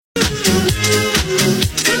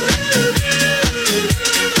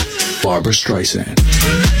Barbra Streisand.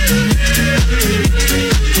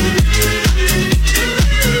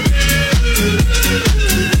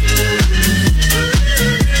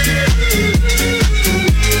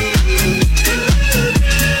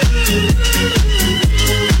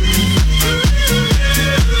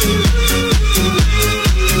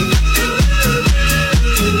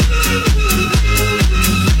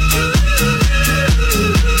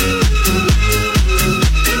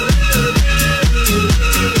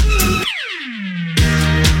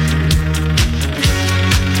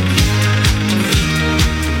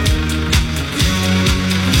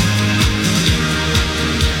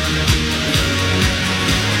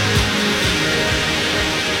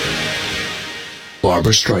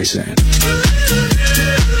 Barbra Streisand.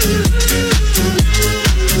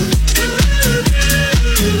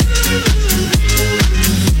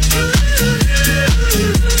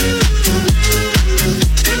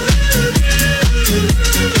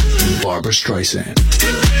 Barbra Streisand.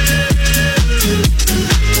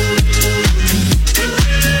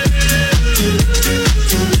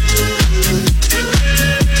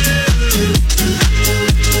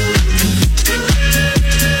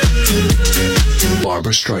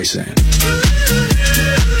 Barbra Streisand.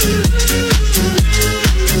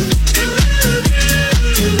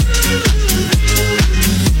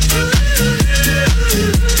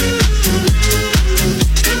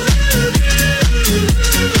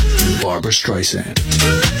 Barbra Streisand.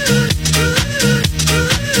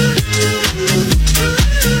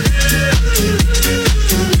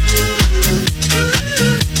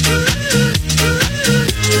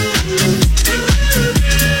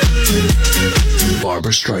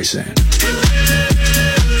 Barbra Streisand.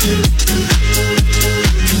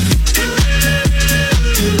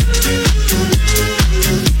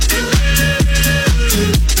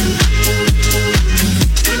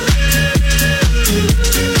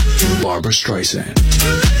 Barbra Streisand.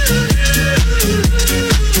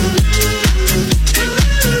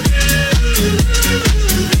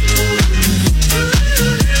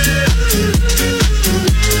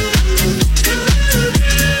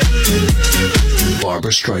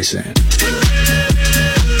 Barbra Streisand.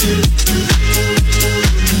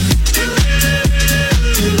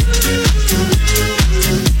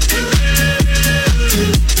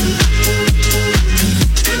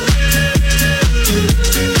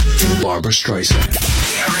 Barbra Streisand.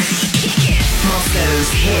 Moscow's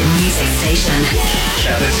hit music station.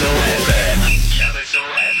 Capital FM. Capital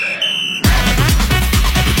FM.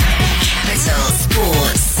 Capital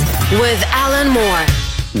Sports with Alan Moore.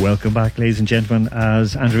 Welcome back, ladies and gentlemen,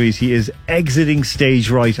 as Andrew Rees, he is exiting stage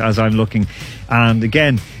right as I'm looking. And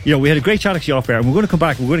again, you know, we had a great chat actually off air, and we're going to come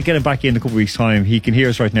back. We're going to get him back in a couple of weeks' time. He can hear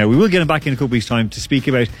us right now. We will get him back in a couple of weeks' time to speak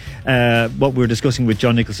about what we're discussing with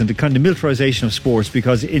John Nicholson, the kind of militarisation of sports,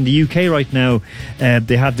 because in the UK right now,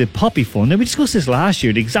 they have the Poppy Fund. Now, we discussed this last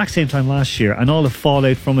year, the exact same time last year, and all the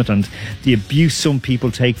fallout from it and the abuse some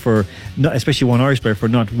people take for, especially one Irish player, for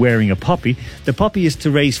not wearing a poppy. The poppy is to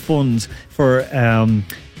raise funds for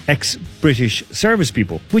ex-British service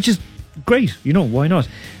people, which is great, you know, why not?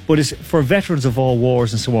 But it's for veterans of all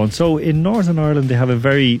wars and so on. So in Northern Ireland, they have a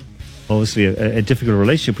very, obviously, a difficult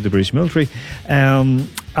relationship with the British military. And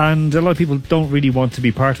a lot of people don't really want to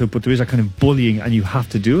be part of it, but there is a kind of bullying, and you have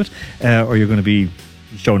to do it, or you're going to be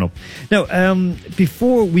showing up. Now,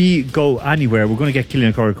 before we go anywhere, we're going to get Cillian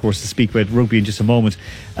O'Carroll, of course, to speak about rugby in just a moment.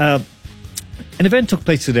 An event took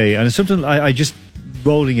place today, and it's something I just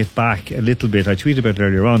rolling it back a little bit. I tweeted about it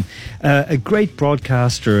earlier on. A great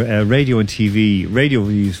broadcaster, radio and TV, radio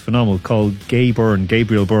he's phenomenal, called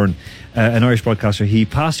Gabriel Byrne, an Irish broadcaster. He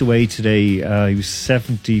passed away today. He was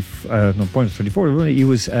 34. He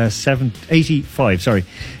was 85. Sorry.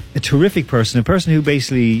 A terrific person, a person who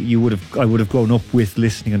basically I would have grown up with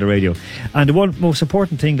listening on the radio. And the one most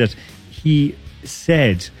important thing that he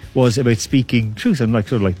said was about speaking truth and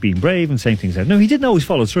sort of like being brave and saying things out. No, he didn't always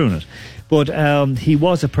follow through on it, but he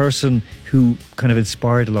was a person who kind of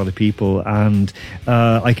inspired a lot of people. And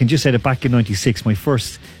I can just say that back in '96, my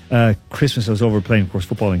first Christmas, I was over playing, of course,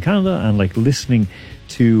 football in Canada, and like listening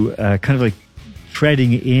to kind of like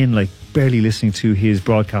treading in, like barely listening to his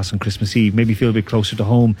broadcast on Christmas Eve, made me feel a bit closer to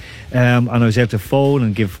home. And I was able to phone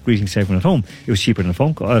and give greetings to everyone at home. It was cheaper than a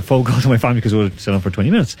phone call to my family, because it would sit on for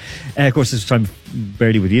 20 minutes. Of course, this time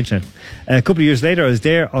barely with the internet. A couple of years later, I was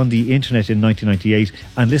there on the internet in 1998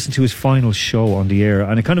 and listened to his final show on the air,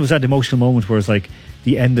 and it kind of was that emotional moment where it's like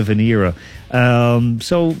the end of an era.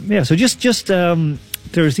 So just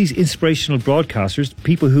there's these inspirational broadcasters,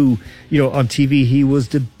 people who, you know, on TV, he was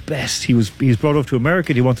the best. He was brought up to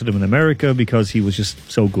America. He wanted him in America because he was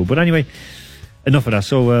just so good. But anyway, Enough of that.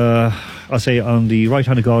 So I'll say on the right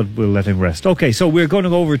hand of God, we'll let him rest. Okay, so we're going to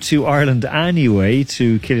go over to Ireland anyway,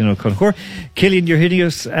 to Cillian O'Connor. Cillian, you're hitting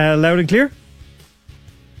us loud and clear?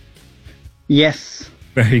 Yes.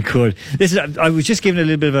 Very good. I was just giving a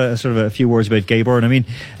little bit of a sort of a few words about Gay Byrne. I mean,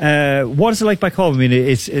 what is it like back home? I mean,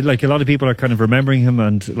 it's like a lot of people are kind of remembering him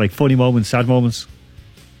and like funny moments, sad moments.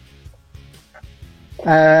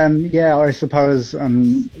 Yeah, I suppose,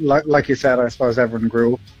 like you said, I suppose everyone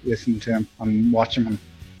grew up listening to him and watching him.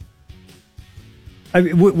 I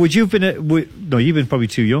mean, would you have been? No, you've been probably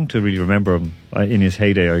too young to really remember him in his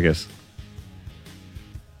heyday, I guess.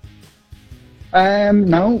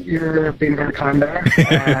 No, you're being very kind there.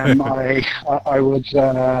 I would.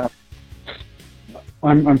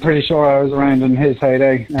 I'm pretty sure I was around in his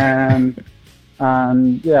heyday, and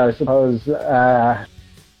yeah, I suppose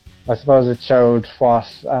it showed what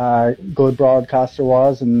a good broadcaster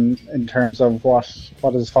was, in terms of what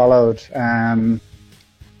has followed. And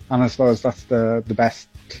I suppose that's the best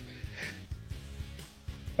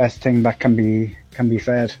thing that can be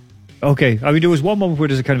said. Okay, I mean, there was one moment where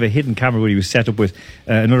there's a kind of a hidden camera where he was set up with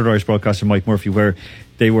another Irish broadcaster, Mike Murphy, where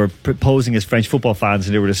they were posing as French football fans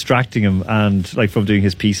and they were distracting him, and like from doing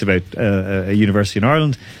his piece about a university in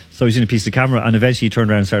Ireland. So he's in a piece of camera, and eventually he turned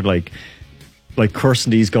around and started like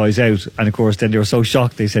cursing these guys out, and of course then they were so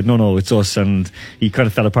shocked they said no, it's us, and he kind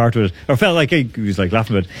of fell apart with it, or felt like he was like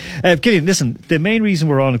laughing about it. Cillian, listen, the main reason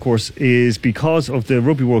we're on, of course, is because of the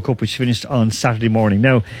Rugby World Cup, which finished on Saturday morning.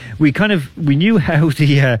 Now we knew how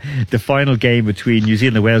the final game between New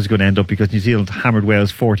Zealand and Wales was going to end up, because New Zealand hammered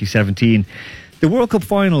Wales 40-17. The World Cup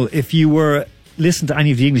final, if you were listening to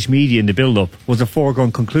any of the English media in the build-up, was a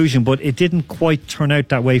foregone conclusion, but it didn't quite turn out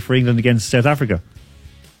that way for England against South Africa.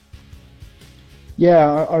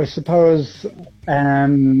 Yeah, I suppose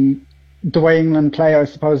the way England play, I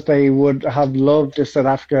suppose they would have loved if South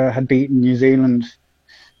Africa had beaten New Zealand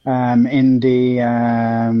in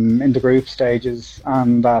the group stages,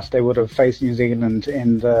 and that they would have faced New Zealand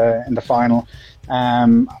in the final.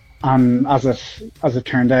 And as it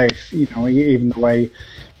turned out, even the way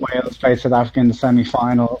Wales played South Africa in the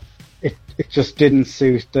semi-final, it just didn't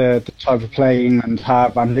suit the type of play England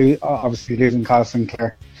have, and obviously losing Kyle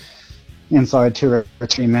Sinclair inside 2 or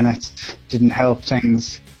 3 minutes didn't help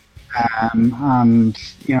things, and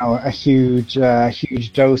a huge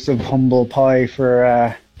dose of humble pie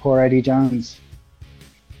for poor Eddie Jones.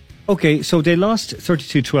 Okay, so they lost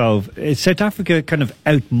 32-12. South Africa kind of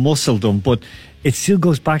out-muscled them, but it still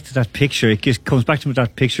goes back to that picture. It just comes back to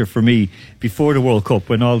that picture for me before the World Cup,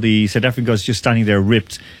 when all the South African guys just standing there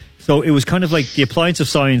ripped. So it was kind of like the appliance of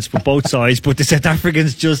science for both sides, but the South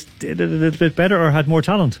Africans just did it a little bit better or had more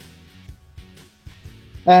talent.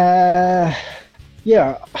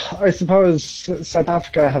 Yeah, I suppose South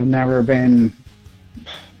Africa have never been,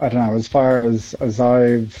 I don't know, as far as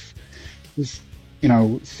I've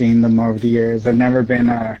seen them over the years, they've never been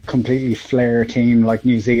a completely flair team like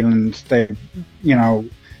New Zealand.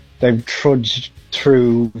 They've trudged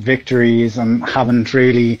through victories and haven't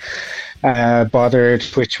really bothered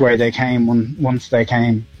which way they came once they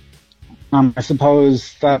came. I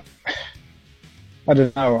suppose that, I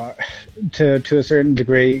don't know, to a certain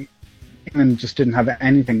degree, England just didn't have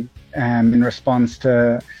anything in response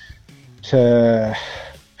to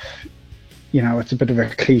it's a bit of a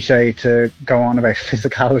cliche to go on about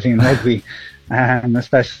physicality in rugby,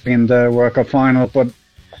 especially in the World Cup final, but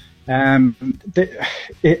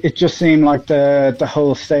it just seemed like the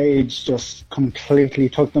whole stage just completely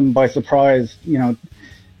took them by surprise.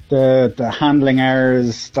 The handling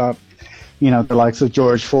errors that the likes of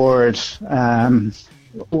George Ford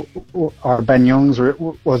or Ben Youngs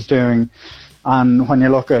was doing, and when you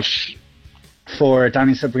look at Ford,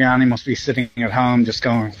 Danny Cipriani must be sitting at home just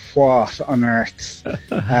going, what on earth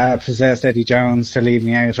possessed Eddie Jones to leave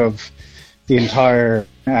me out of the entire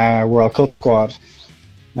World Cup squad.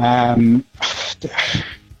 I don't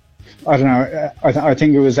know, I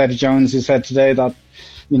think it was Eddie Jones who said today that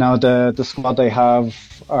the squad they have,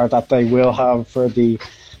 or that they will have for the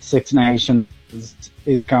Six Nations,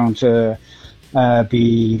 is going to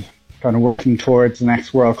be kind of working towards the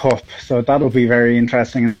next World Cup. So that'll be very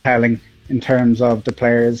interesting and telling in terms of the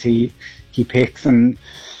players he picks, and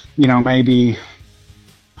maybe,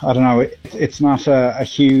 I don't know, it's not a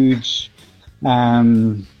huge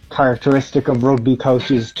characteristic of rugby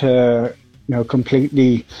coaches to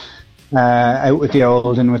completely out with the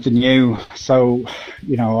old and with the new. So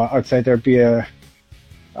I'd say there'd be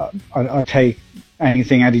I'd take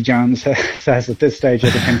anything Eddie Jones says at this stage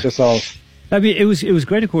with a pinch of salt. I mean, it was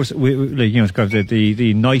great, of course.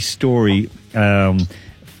 The nice story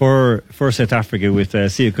for South Africa with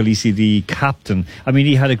Siya Kolisi, the captain. I mean,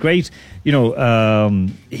 he had a great, very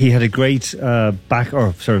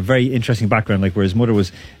interesting background. Like where his mother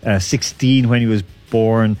was 16 when he was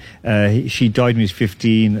born, she died when he was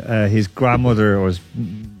 15. His grandmother, or his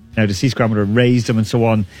now deceased grandmother, raised him, and so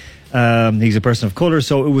on. He's a person of colour,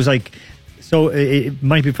 so it was like. So it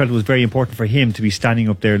might be felt it was very important for him to be standing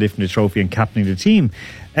up there, lifting the trophy and captaining the team.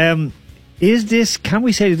 Can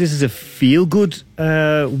we say that this is a feel-good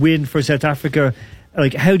win for South Africa?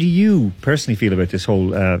 Like, how do you personally feel about this whole,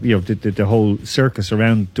 the whole circus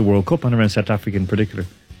around the World Cup and around South Africa in particular?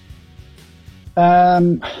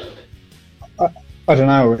 I don't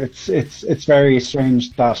know. It's very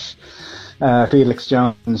strange that Felix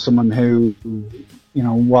Jones, someone who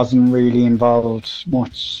wasn't really involved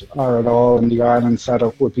much or at all in the Ireland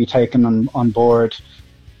setup, would be taken on board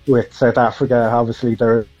with South Africa. Obviously,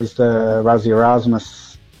 there is the Rassie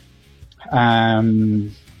Erasmus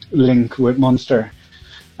link with Munster.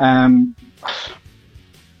 4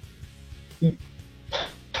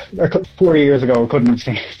 years ago, I couldn't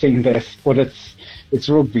have seen this, but it's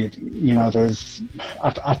rugby. There's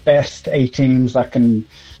at best 8 teams that can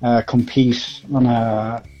compete on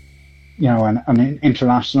an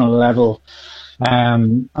international level.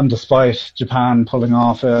 And despite Japan pulling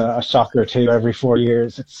off a shock or two every 4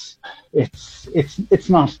 years, it's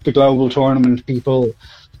not the global tournament people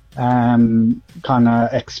kind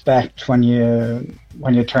of expect when you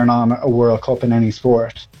turn on a World Cup in any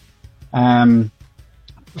sport. Feel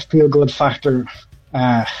good factor.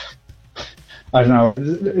 I don't know.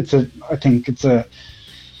 I think it's a.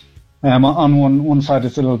 On one side,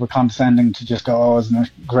 it's a little bit condescending to just go, "Oh, isn't it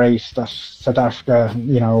great that South Africa,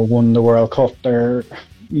 won the World Cup?" They've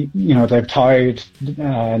tied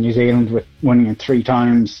New Zealand with winning it 3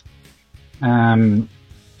 times. I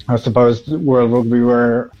suppose World Rugby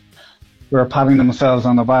were patting themselves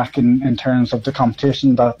on the back in terms of the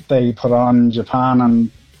competition that they put on Japan and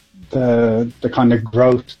the kind of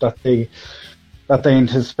growth that they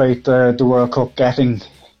anticipate the World Cup getting.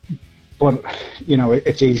 But,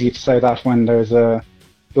 it's easy to say that when there's a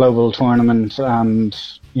global tournament and,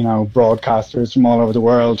 broadcasters from all over the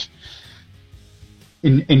world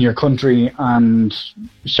in your country and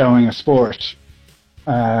showing a sport.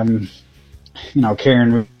 Kieran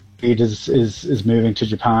Reid is moving to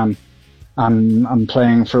Japan and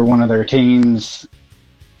playing for one of their teams.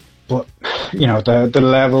 But, the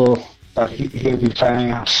level that he'll be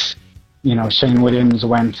playing at, Shane Williams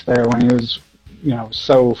went there when he was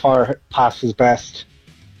so far past his best.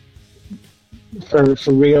 For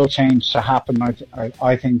real change to happen,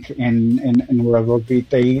 I think in World Rugby,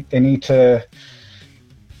 they need to,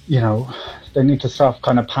 they need to stop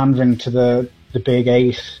kind of pandering to the big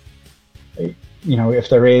 8. If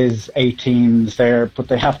there is 8 teams there, but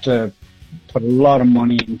they have to put a lot of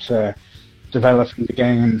money into developing the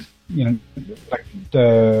game.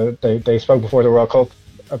 They spoke before the World Cup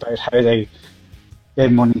about how they gave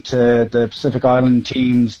money to the Pacific Island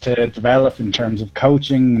teams to develop in terms of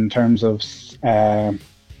coaching, in terms of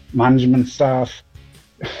management staff.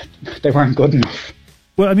 They weren't good enough.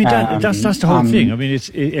 Well, I mean, that's the whole thing. I mean, it's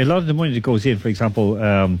a lot of the money that goes in. For example,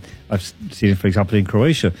 I've seen it, for example, in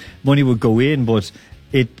Croatia. Money would go in, but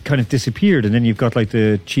it kind of disappeared. And then you've got like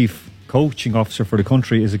the chief coaching officer for the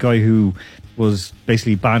country is a guy who was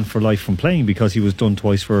basically banned for life from playing because he was done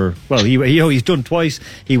twice he's done twice.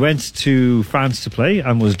 He went to France to play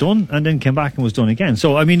and was done, and then came back and was done again.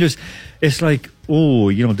 So, I mean, it's like,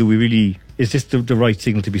 do we really, is this the right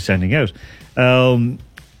signal to be sending out?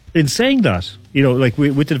 In saying that, like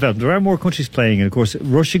with the development, there are more countries playing, and of course,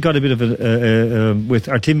 Russia got a bit of with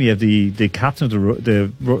Artemiev, the captain of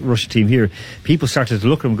the Russia team here. People started to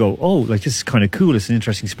look at him and go, "Oh, like this is kind of cool. It's an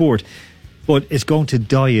interesting sport," but it's going to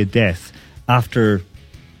die a death after,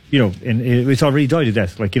 it's already died a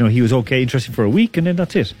death. Like he was okay, interesting for a week, and then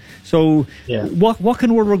that's it. So, what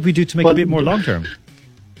can World Rugby do to make it a bit more long term?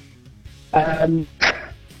 I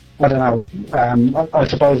don't know. I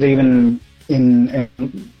suppose even in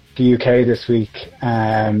the UK this week,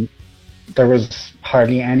 there was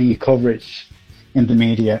hardly any coverage in the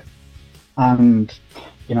media, and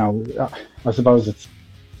I suppose it's.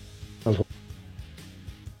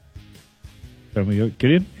 There we go.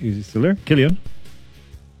 Killian, is he still there? Killian?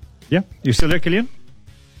 Yeah, you still there, Killian?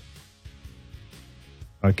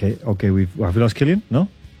 Okay. Have we lost Killian? No.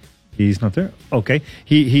 He's not there. Okay,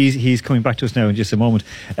 he's coming back to us now in just a moment.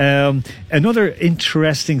 Another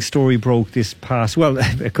interesting story broke this past,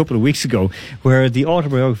 a couple of weeks ago, where the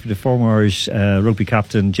autobiography of the former Irish rugby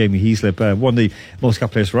captain Jamie Heaslip, one of the most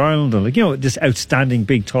capped players for Ireland, and this outstanding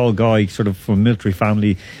big tall guy, sort of from a military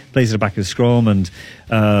family, plays at the back of the scrum, and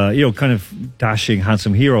kind of dashing,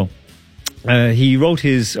 handsome hero. He wrote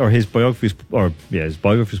his biography was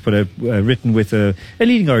put out, written with a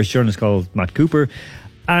leading Irish journalist called Matt Cooper.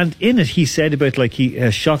 And in it, he said about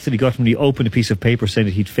a shock that he got when he opened a piece of paper saying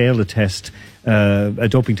that he'd failed a test, a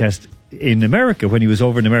doping test in America when he was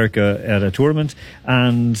over in America at a tournament,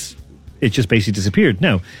 and it just basically disappeared.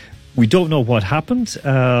 Now, we don't know what happened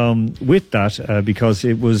with that because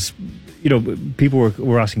it was, people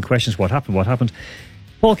were asking questions. What happened?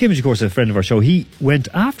 Paul Kimmage, of course, a friend of our show, he went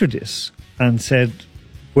after this and said,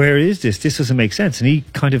 where is this? This doesn't make sense. And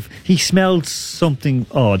he smelled something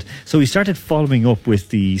odd. So he started following up with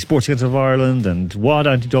the Sports Council of Ireland and WAD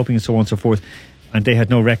anti-doping and so on and so forth. And they had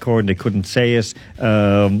no record and they couldn't say it.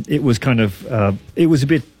 It was it was a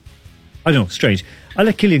bit, I don't know, strange. I'll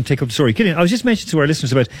let Killian take up the story. Killian, I was just mentioning to our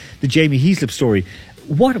listeners about the Jamie Heaslip story.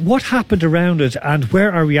 What happened around it, and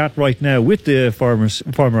where are we at right now with the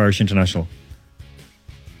former Irish international?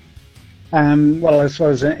 Well, I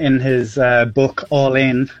suppose in his book All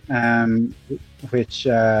In, which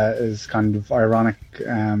is kind of ironic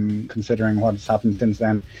considering what has happened since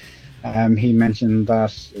then, he mentioned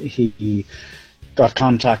that he got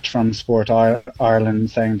contact from Sport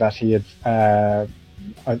Ireland saying that he had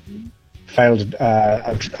failed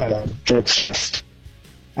a drug test.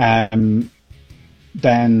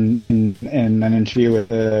 Then in an interview with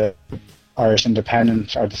the Irish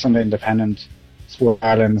Independent, or the Sunday Independent, Sport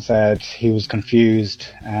Ireland said he was confused,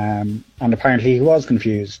 and apparently he was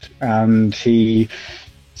confused, and he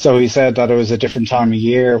said that it was a different time of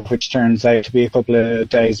year, which turns out to be a couple of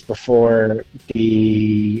days before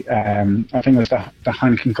the I think it was the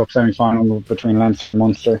Heineken Cup semi-final between Leinster and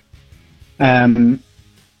Munster.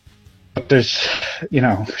 But there's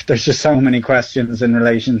just so many questions in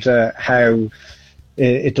relation to how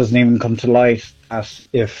it doesn't even come to light as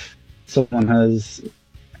if someone has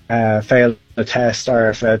failed a test, or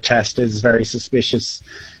if a test is very suspicious,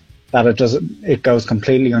 that it goes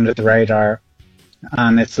completely under the radar,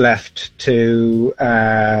 and it's left to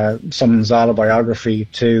someone's autobiography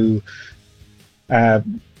to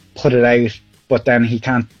put it out, but then he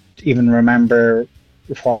can't even remember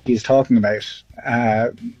what he's talking about.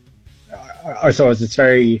 I suppose it's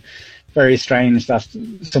very, very strange that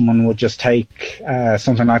someone would just take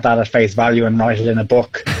something like that at face value and write it in a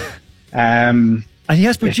book. And he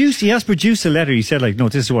has produced a letter. He said, no,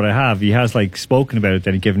 this is what I have. He has spoken about it,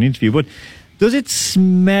 then he gave an interview. But does it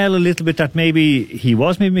smell a little bit that maybe he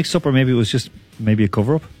was mixed up, or maybe it was just a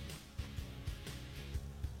cover-up?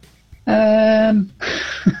 I'm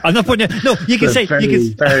not putting it. No, you can say. Very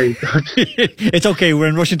good. It's okay. We're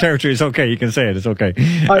in Russian territory. It's okay. You can say it. It's okay.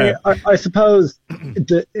 I suppose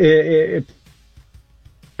it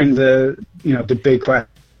brings the big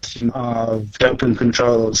question of doping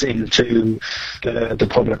controls into the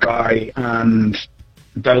public eye, and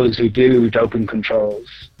those who do doping controls.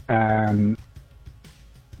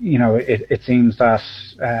 It seems that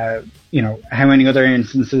how many other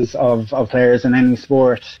instances of players in any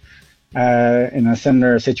sport in a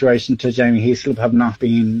similar situation to Jamie Heaslip have not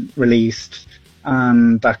been released,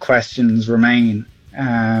 and that questions remain.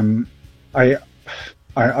 Jamie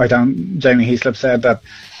Heaslip said that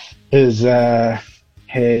his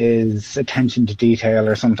attention to detail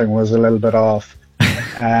or something was a little bit off.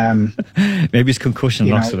 Maybe it's concussion,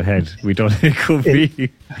 knocks to the head. We don't. It could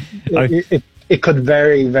be. It could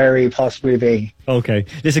very, very possibly be. Okay.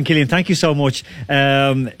 Listen, Killian, thank you so much.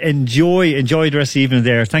 Enjoy the rest of the evening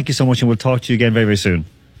there. Thank you so much, and we'll talk to you again very, very soon.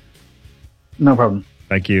 No problem.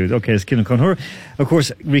 Thank you. Okay, it's Killian Conher. Of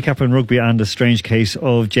course, recapping rugby and the strange case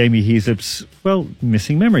of Jamie Heaslip's,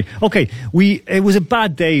 missing memory. Okay, it was a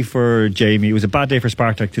bad day for Jamie. It was a bad day for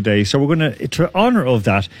Spartak today. So we're going to honour of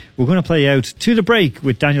that, we're going to play out To the Break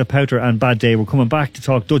with Daniel Powter and Bad Day. We're coming back to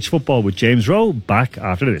talk Dutch football with James Rowe. Back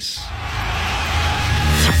after this.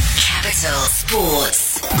 Capital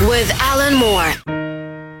Sports with Alan Moore.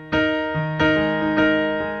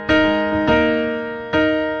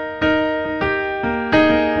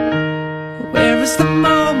 Where is the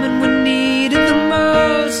moment we needed the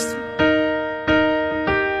most?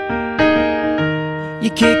 You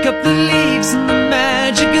kick up the leaves and the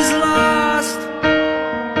magic is lost.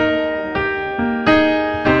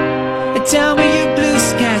 Tell me your blue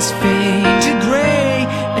skies fade to grey.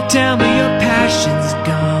 Tell me your passion's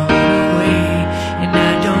gone away, and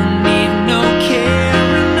I don't need no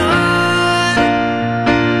carrying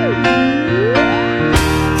on.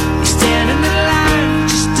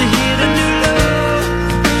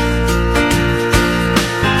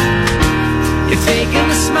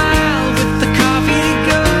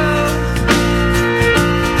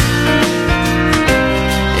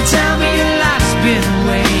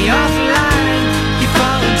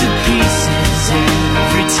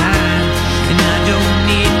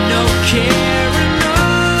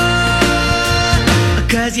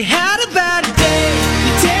 you had a bad day.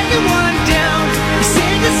 You take it one down. You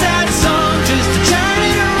sing a sad song just to turn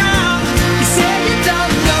it around. You say you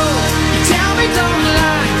don't know. You tell me don't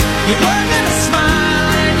lie. You work and a smile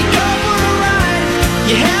and you go for a ride.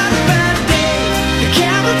 You had a bad day. The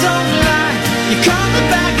camera don't lie. You're coming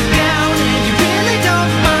back down and you really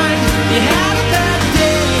don't mind. You had a bad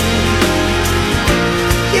day.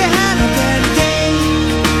 You had a bad day.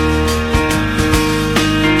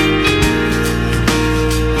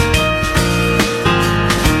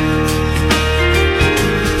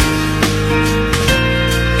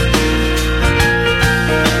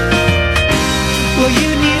 Well, you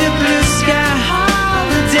need a blue sky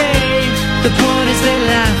holiday. The point is they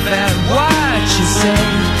laugh at what you say,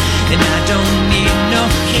 and I don't need no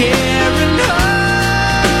caring.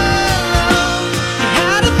 You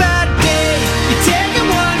had a bad day. You take it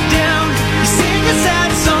one down. You sing a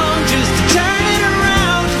sad song just to turn it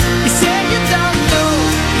around. You say you don't know.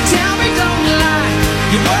 You tell me don't lie.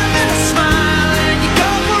 You work and a smile and you go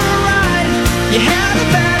for a ride. You had a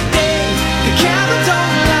bad day. The camera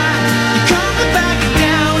don't lie. You're coming back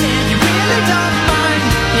down and you really don't mind.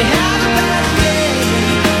 You had a bad day.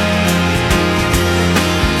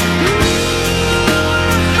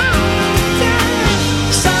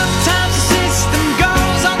 Sometimes the system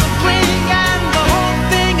goes on the blink and the whole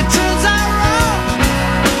thing it turns out wrong.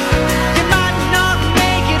 You might not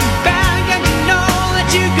make it back and you know that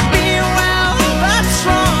you could be well, that's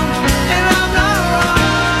wrong, and I'm not wrong.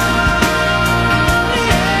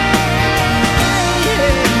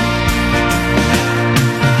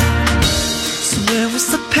 So where was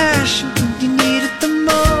the passion when you needed the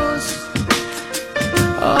most?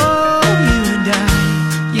 Oh, you and I,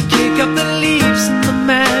 you kick up the leaves and the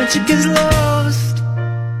magic is lost.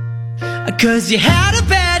 'Cause you had a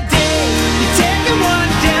bad day. You take it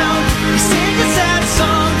one down. You sing a sad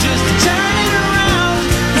song just to turn it around.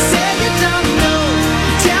 You say you don't know.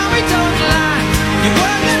 You tell me don't lie. You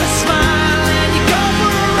work and a smile and you go for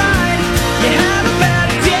a ride. You had a bad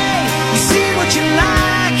day. You see what you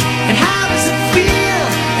like and how does it feel?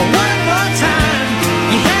 One more time.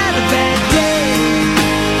 You had a bad day.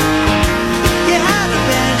 You had a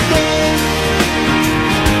bad day.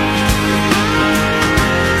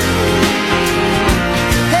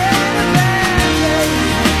 Had a bad day.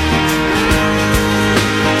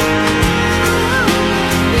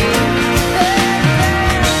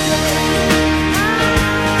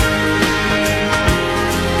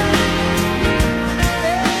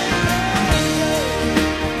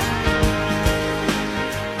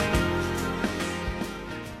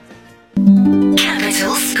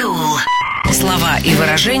 Capital School. Слова и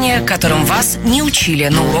выражения, которым вас не учили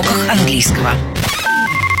на уроках английского.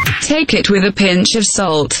 Take it with a pinch of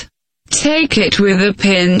salt. Take it with a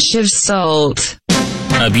pinch of salt.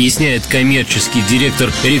 Объясняет коммерческий директор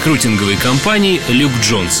рекрутинговой компании Люк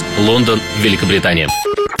Джонс, Лондон, Великобритания.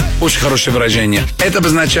 Очень хорошее выражение. Это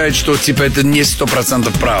обозначает, что типа это не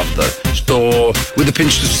 100% правда. Что with a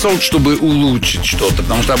pinch of salt, чтобы улучшить что-то.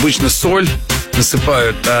 Потому что обычно соль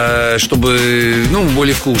насыпают, чтобы,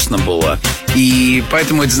 более вкусно было. И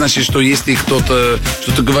поэтому это значит, что если кто-то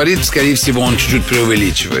что-то говорит, скорее всего, он чуть-чуть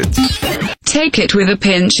преувеличивает. Take it with a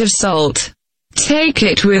pinch of salt. Take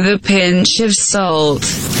it with a pinch of salt.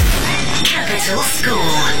 Capital School.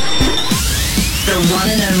 The one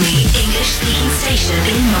and only English-speaking station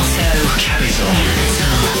in Moscow. Capital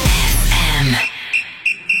FM.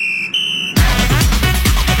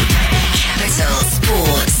 Capital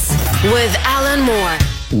Sports with Alan Moore.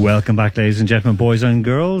 Welcome back, ladies and gentlemen, boys and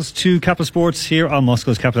girls, to Capital Sports here on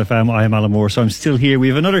Moscow's Capital FM. I am Alan Moore, so I'm still here. We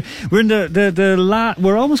have another. We're in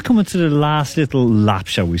we're almost coming to the last little lap,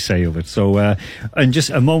 shall we say, of it. So, in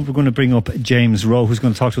just a moment, we're going to bring up James Rowe, who's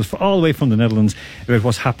going to talk to us all the way from the Netherlands about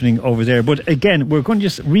what's happening over there. But again, we're going to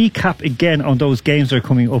just recap again on those games that are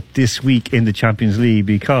coming up this week in the Champions League,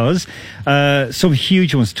 because some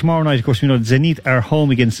huge ones. Tomorrow night, of course, we know Zenit are home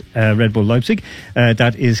against Red Bull Leipzig.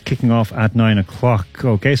 That is kicking off at 9 o'clock.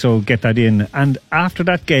 Okay, so get that in. And after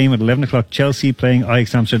that game at 11 o'clock, Chelsea playing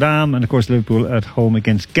Ajax Amsterdam, and of course Liverpool at home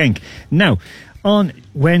against Genk. Now, on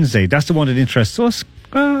Wednesday, that's the one that interests us.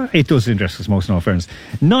 It does interest us most, in all fairness.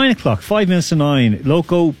 9 o'clock, 5 minutes to 9,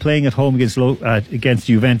 Loco playing at home against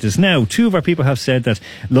Juventus. Now, two of our people have said that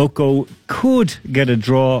Loco could get a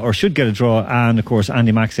draw, or should get a draw, and of course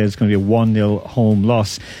Andy Mack said it's going to be a 1-0 home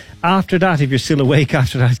loss. After that, if you're still awake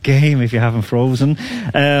after that game, if you haven't frozen,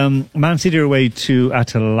 Man City are away to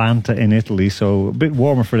Atalanta in Italy, so a bit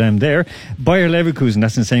warmer for them there. Bayer Leverkusen,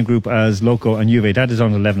 that's in the same group as Loco and Juve, that is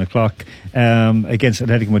on 11 o'clock against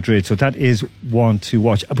Atletico Madrid, so that is one to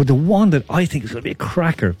watch. But the one that I think is going to be a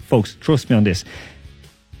cracker, folks, trust me on this,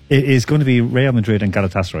 It is going to be Real Madrid and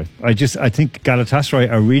Galatasaray. I think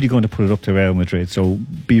Galatasaray are really going to put it up to Real Madrid, so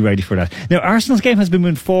be ready for that. Now, Arsenal's game has been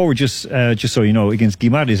moved forward, just so you know, against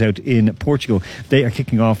Guimarães out in Portugal. They are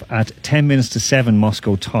kicking off at 10 minutes to 7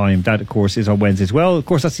 Moscow time. That, of course, is on Wednesday as well. Of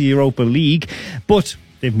course, that's the Europa League, but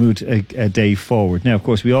they've moved a day forward. Now, of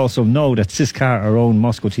course, we also know that CSKA, our own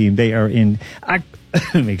Moscow team, they are in...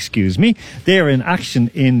 excuse me. They are in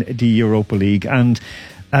action in the Europa League, and...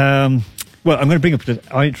 well, I'm going to bring up the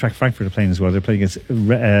Eintracht Frankfurt are playing as well. They're playing against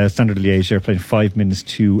Standard Liège. They're playing 5 minutes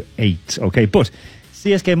to 8. Okay, but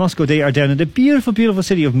CSKA Moscow, they are down in the beautiful, beautiful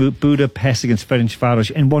city of Budapest against Ferencváros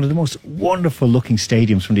in one of the most wonderful looking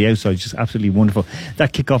stadiums from the outside. Just absolutely wonderful.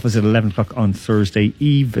 That kickoff is at 11 o'clock on Thursday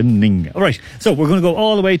evening. All right, so we're going to go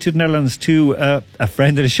all the way to the Netherlands to a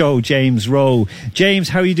friend of the show, James Rowe. James,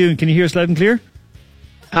 how are you doing? Can you hear us loud and clear?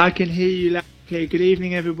 I can hear you loud and clear. Good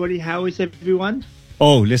evening, everybody. How is everyone?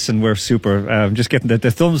 Oh, listen, we're super. I'm just getting the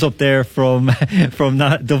thumbs up there from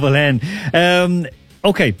that Double N.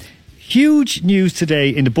 Okay, huge news today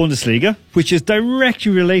in the Bundesliga, which is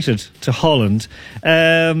directly related to Holland.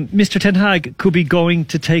 Mr. Ten Hag could be going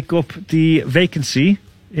to take up the vacancy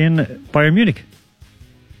in Bayern Munich.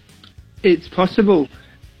 It's possible.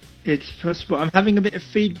 It's possible. I'm having a bit of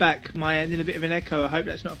feedback, my end, and a bit of an echo. I hope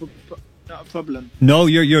that's not a problem. No,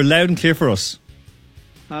 you're loud and clear for us.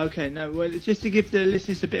 Okay, no, well, just to give the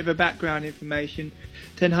listeners a bit of a background information,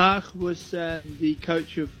 Ten Hag was the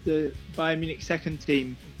coach of the Bayern Munich second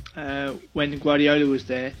team when Guardiola was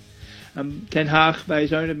there. Ten Hag, by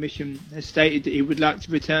his own admission, has stated that he would like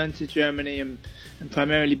to return to Germany and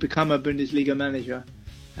primarily become a Bundesliga manager.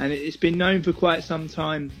 And it's been known for quite some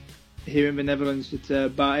time here in the Netherlands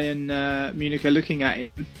that Bayern Munich are looking at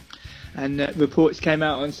him. And reports came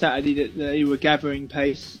out on Saturday that they were gathering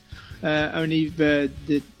pace. Only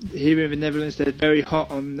here in the Netherlands, they're very hot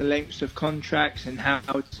on the lengths of contracts and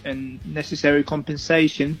and necessary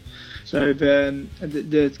compensation. So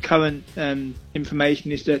the current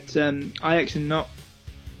information is that Ajax are not.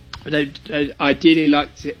 They'd ideally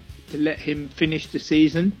like to let him finish the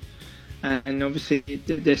season, and obviously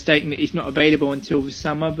they're stating that he's not available until the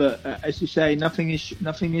summer. But as you say, nothing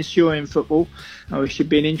is sure in football. It should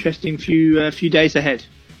be an interesting few days ahead.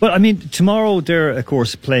 Well, I mean, tomorrow they're, of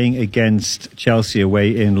course, playing against Chelsea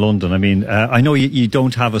away in London. I mean, I know you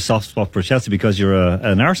don't have a soft spot for Chelsea because you're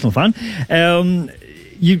an Arsenal fan.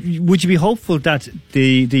 Would you be hopeful that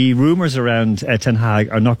the rumours around Ten Hag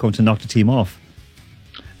are not going to knock the team off?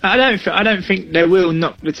 I don't think they will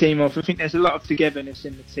knock the team off. I think there's a lot of togetherness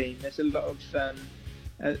in the team. There's a lot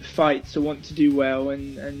of fight to want to do well,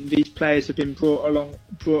 and these players have been brought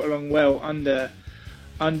along well under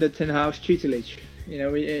Ten Hag's tutelage. You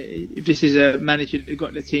know, if this is a manager that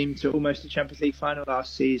got the team to almost the Champions League final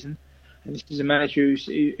last season, and this is a manager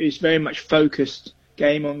who's very much focused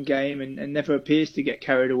game on game and never appears to get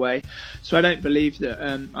carried away. So I don't believe that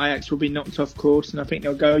Ajax will be knocked off course, and I think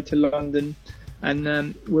they'll go to London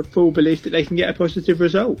and with full belief that they can get a positive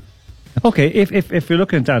result. Okay, if you're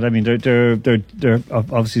looking at that, I mean, they're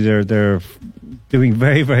obviously they're doing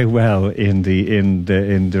very, very well in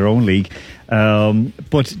their own league.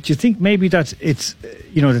 But do you think maybe that it's,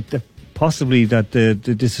 you know, that possibly that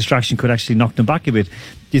this distraction could actually knock them back a bit?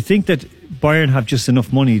 Do you think that Bayern have just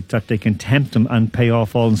enough money that they can tempt them and pay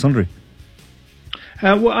off all and sundry?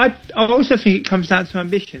 Well, I also think it comes down to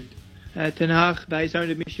ambition. Ten Hag, by his own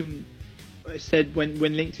admission, said when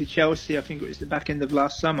linked to Chelsea, I think it was the back end of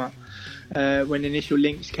last summer, when initial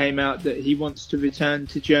links came out, that he wants to return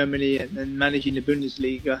to Germany and managing the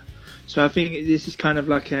Bundesliga. So I think this is kind of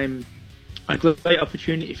like a great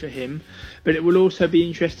opportunity for him, but it will also be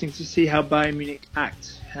interesting to see how Bayern Munich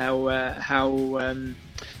act,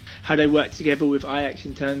 how they work together with Ajax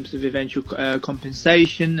in terms of eventual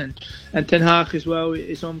compensation, and Ten Hag as well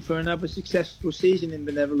is on for another successful season in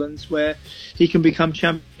the Netherlands where he can become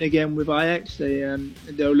champion again with Ajax.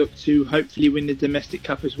 They'll look to hopefully win the domestic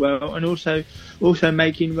cup as well, and also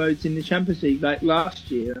make inroads in the Champions League like last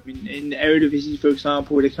year. I mean, in the Eredivisie, for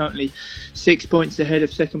example, they're currently 6 points ahead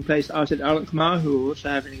of second place AZ Alkmaar, who are also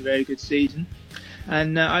having a very good season.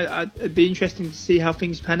 And it'd be interesting to see how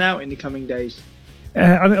things pan out in the coming days.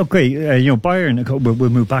 I mean, okay, you know, Bayern, we'll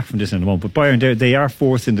move back from this in a moment, but Bayern, they are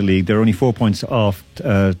fourth in the league. They're only 4 points off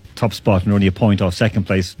top spot and only a point off second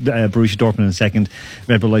place. Borussia Dortmund in second,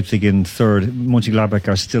 Red Bull Leipzig in third. Mönchengladbach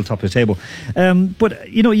are still top of the table. But,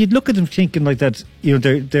 you know, you'd look at them thinking like that, you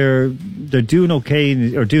know, they're doing okay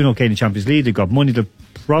in the Champions League. They've got money to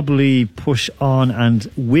probably push on and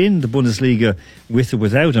win the Bundesliga with or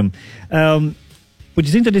without him. But do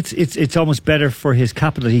you think that it's almost better for his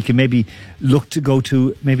capital that he can maybe look to go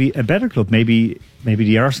to maybe a better club? Maybe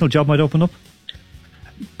the Arsenal job might open up?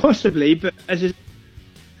 Possibly, but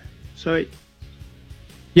sorry.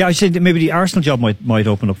 Yeah, I said that maybe the Arsenal job might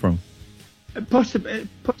open up for him.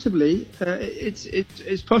 Possibly,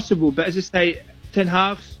 it's possible. But as I say, Ten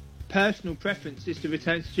Hag's personal preference is to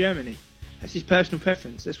return to Germany. That's his personal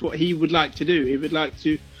preference. That's what he would like to do. He would like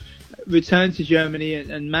to return to Germany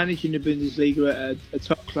and manage in the Bundesliga at a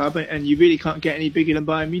top club. And you really can't get any bigger than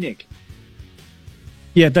Bayern Munich.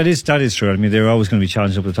 Yeah, that is true. I mean, they're always going to be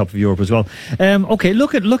challenged up at the top of Europe as well. Okay,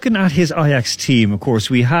 looking at his Ajax team, of course,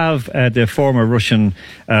 we have the former Russian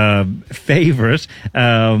favourite,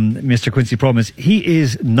 Mr. Quincy Promes. He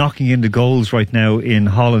is knocking in the goals right now in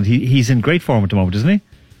Holland. He's in great form at the moment, isn't he?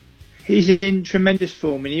 He's in tremendous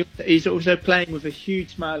form, and he's also playing with a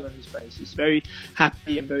huge smile on his face. He's very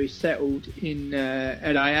happy and very settled at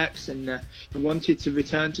Ajax, and he wanted to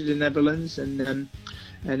return to the Netherlands, and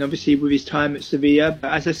obviously with his time at Sevilla.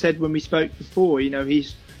 But as I said when we spoke before,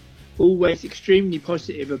 he's always extremely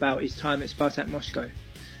positive about his time at Spartak Moscow,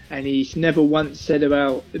 and he's never once said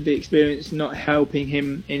about the experience not helping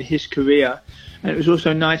him in his career. And it was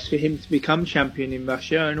also nice for him to become champion in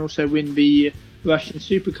Russia and also win the Russian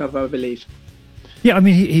Super Cup, I believe. Yeah, I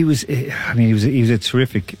mean, he was a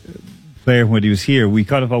terrific player when he was here. We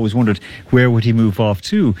kind of always wondered where would he move off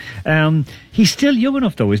to. He's still young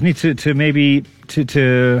enough, though, isn't he, to maybe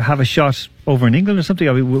to have a shot over in England or something?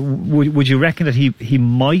 I mean, would you reckon that he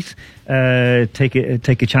might take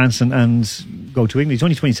a chance and go to England? He's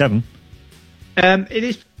only 27. It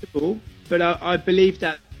is possible, but I believe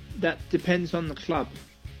that depends on the club.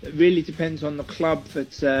 It really depends on the club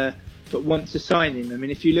that wants to sign him. I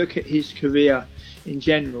mean, if you look at his career in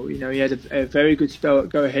general, he had a very good spell at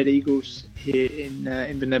Go Ahead Eagles here in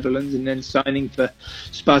the Netherlands, and then signing for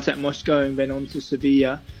Spartak Moscow and then on to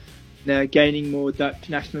Sevilla, gaining more Dutch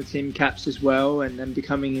national team caps as well, and then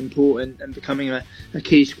becoming important and becoming a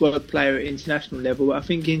key squad player at international level. But I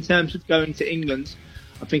think in terms of going to England,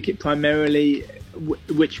 I think it primarily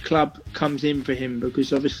which club comes in for him,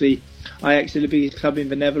 because obviously Ajax are the biggest club in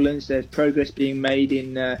the Netherlands. There's progress being made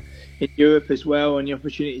in Europe as well, and the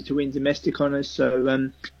opportunity to win domestic honours. So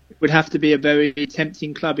it would have to be a very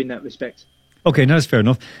tempting club in that respect. Okay, no, that's fair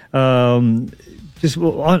enough. Just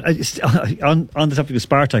on the topic of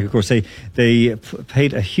Spartak, of course, they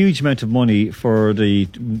paid a huge amount of money for the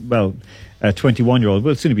 21-year-old,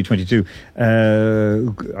 will soon be 22.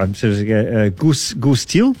 I'm saying Gus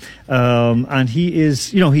Til, and he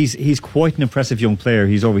is, he's quite an impressive young player.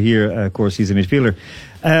 He's over here, of course, he's a midfielder.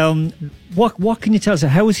 What can you tell us?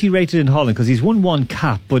 How is he rated in Holland? Because he's won one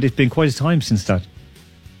cap, but it's been quite a time since that.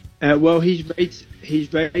 Well, he's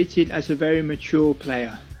rated as a very mature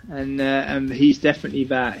player, and he's definitely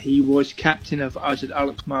that. He was captain of AZ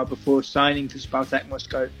Alkmaar before signing to Spartak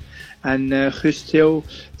Moscow. And Gus Til,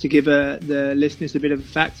 to give the listeners a bit of a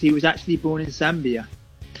fact, he was actually born in Zambia.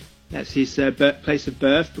 That's his place of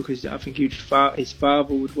birth, because I think his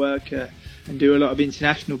father would work and do a lot of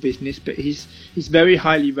international business. But he's very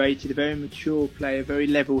highly rated, a very mature player, very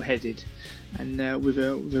level-headed, and with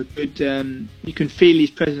a good. You can feel his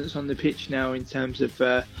presence on the pitch now in terms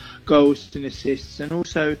of goals and assists, and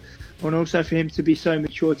also for him to be so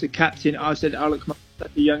mature to captain AZ Alkmaar at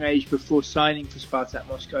a young age before signing for Spartak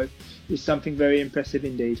Moscow is something very impressive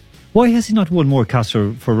indeed. Why has he not won more caps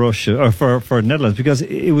for Russia or for Netherlands? Because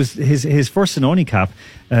it was his first and only cap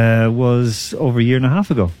was over a year and a half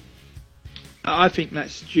ago. I think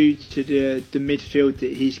that's due to the midfield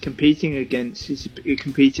that he's competing against. He's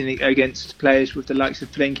competing against players with the likes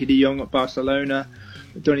of Frenkie de Jong at Barcelona,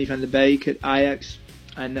 Donny van der Beek at Ajax,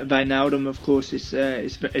 and Wijnaldum, of course, is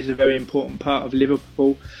a very important part of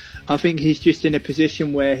Liverpool. I think he's just in a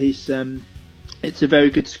position where it's a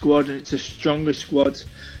very good squad, and it's a stronger squad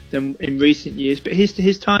than in recent years. But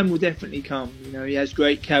his time will definitely come. He has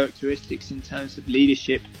great characteristics in terms of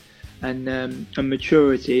leadership and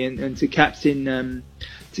maturity, and to captain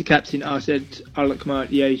AZ Alkmaar at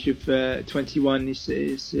the age of 21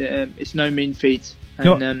 is no mean feat,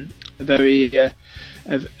 and a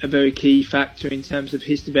very key factor in terms of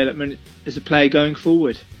his development as a player going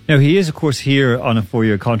forward. Now, he is, of course, here on a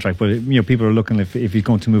 4-year contract, but people are looking if he's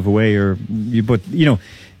going to move away,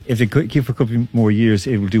 if they could keep for a couple more years,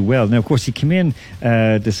 it will do well. Now, of course, he came in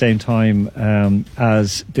the same time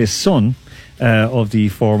as the son of the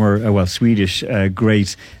former, Swedish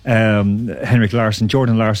great Henrik Larsson,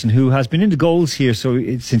 Jordan Larsson, who has been in the goals here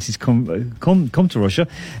since he's come to Russia.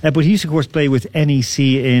 But he used to, of course, play with NEC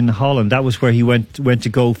in Holland. That was where he went to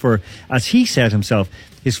go for, as he said himself,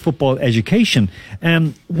 his football education.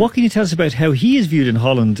 What can you tell us about how he is viewed in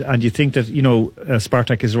Holland? And do you think that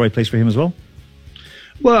Spartak is the right place for him as well?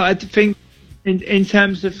 Well, I think in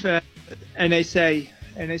terms of NSA,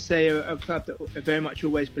 NSA are a club that very much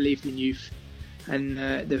always believed in youth, and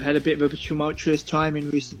they've had a bit of a tumultuous time in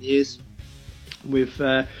recent years with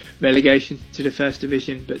relegation to the first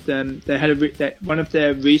division. But they had one of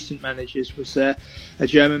their recent managers was a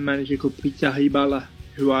German manager called Peter Hibala,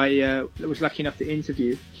 who I was lucky enough to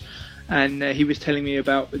interview, and he was telling me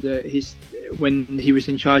about when he was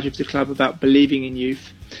in charge of the club, about believing in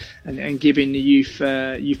youth and giving the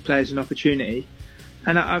youth players an opportunity.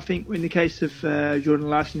 And I think in the case of Jordan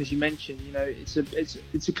Larsson, as you mentioned,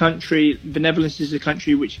 it's a country. The Netherlands is a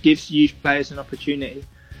country which gives youth players an opportunity,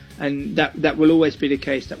 and that will always be the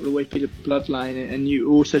case. That will always be the bloodline. And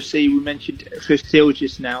you also see, we mentioned Chris Till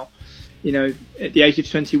just now. At the age of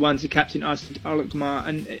 21, to captain Alkmaar,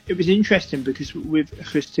 and it was interesting because with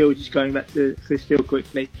Chris Till, just going back to Chris Till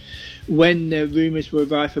quickly, when the rumours were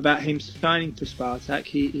rife about him signing for Spartak,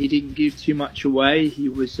 he didn't give too much away. He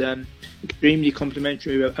was extremely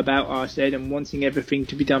complimentary about RZ and wanting everything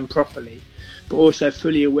to be done properly, but also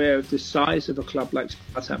fully aware of the size of a club like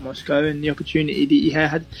Spartak Moscow and the opportunity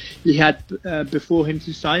that he had before him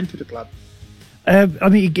to sign for the club. I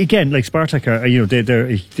mean, again, like Spartak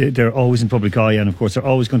are, they're always in public eye, and of course they're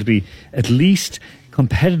always going to be at least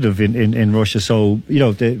competitive in Russia. So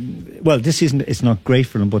this season it's not great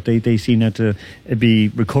for them, but they seem now to be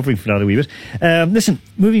recovering from that a wee bit. Listen,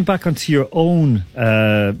 moving back onto your own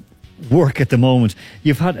work at the moment,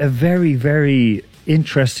 you've had a very, very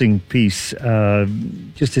interesting piece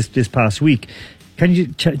just this past week. Can you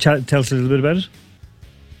tell us a little bit about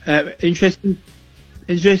it?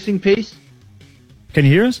 Interesting piece. Can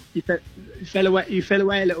you hear us? You fell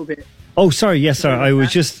away a little bit. Oh, sorry. Yes, sir. I was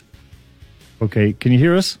just... Okay, can you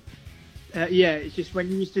hear us? Yeah, it's just when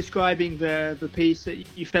you was describing the piece that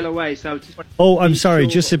you fell away. So I just I'm sorry.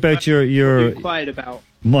 Just about your quiet about.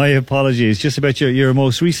 My apologies. Just about your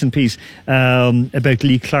most recent piece about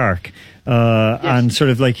Lee Clark Yes. and sort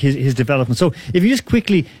of like his development. So if you just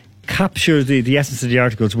quickly capture the essence of the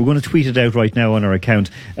article, so we're going to tweet it out right now on our account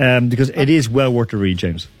because it is well worth a read,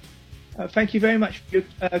 James. Thank you very much for your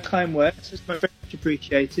kind words. It's very much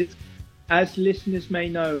appreciated. As listeners may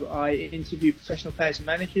know, I interview professional players and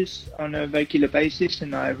managers on a regular basis,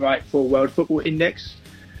 and I write for World Football Index.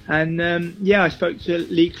 And I spoke to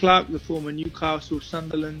Lee Clark, the former Newcastle,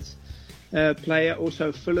 Sunderland player,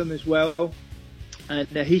 also Fulham as well. And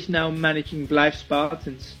he's now managing Blythe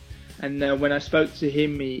Spartans. And when I spoke to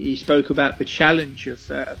him, he spoke about the challenge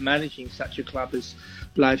of managing such a club as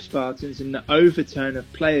Blythe Spartans and the overturn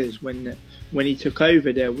of players. When he took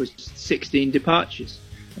over, there was 16 departures,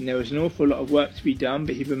 and there was an awful lot of work to be done.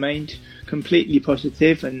 But he remained completely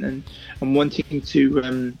positive and wanting to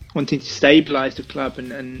stabilise the club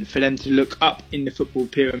and for them to look up in the football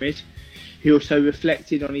pyramid. He also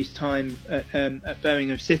reflected on his time at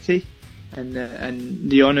Birmingham City. And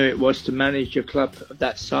the honour it was to manage a club of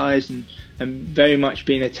that size and very much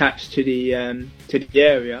being attached to the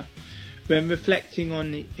area. When reflecting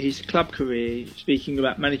on his club career, speaking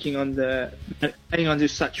about playing under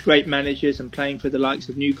such great managers and playing for the likes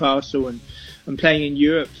of Newcastle and playing in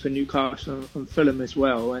Europe for Newcastle and Fulham as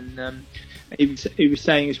well. And he was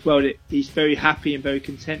saying as well that he's very happy and very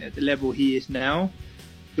content at the level he is now.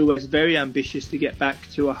 He was very ambitious to get back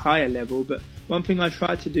to a higher level, but one thing I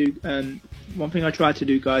try to do,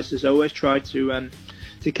 guys, is I always try to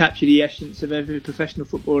capture the essence of every professional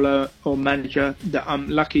footballer or manager that I'm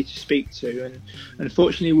lucky to speak to. And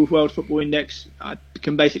unfortunately, with World Football Index, I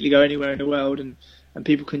can basically go anywhere in the world, and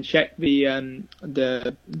people can check the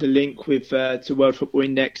link with to World Football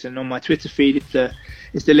Index, and on my Twitter feed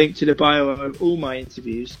it's the link to the bio of all my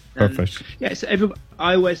interviews. Perfect.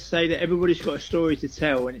 I always say that everybody's got a story to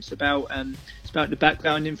tell, and it's about the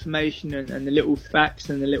background information and the little facts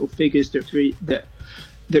and the little figures that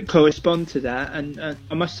correspond to that. And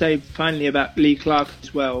I must say finally about Lee Clark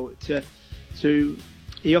as well.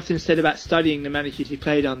 He often said about studying the managers he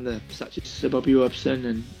played under, such as Sir Bobby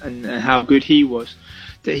Robson, and how good he was,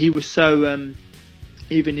 that he was so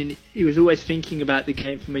he was always thinking about the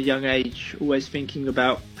game from a young age, always thinking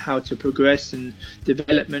about how to progress and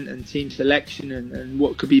development and team selection and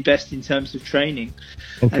what could be best in terms of training.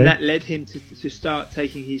 Okay. And that led him to start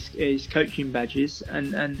taking his coaching badges,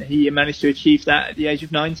 and he managed to achieve that at the age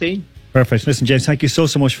of 19. Perfect. Listen, James, thank you so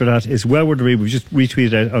much for that. It's well worth the read. We've just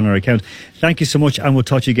retweeted it on our account. Thank you so much, and we'll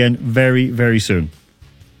touch again very, very soon.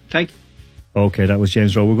 Thank you. Okay, that was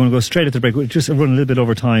James Rowe. We're going to go straight at the break. We're just running a little bit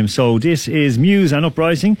over time. So this is Muse and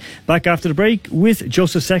Uprising. Back after the break with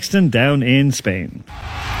Joseph Sexton down in Spain.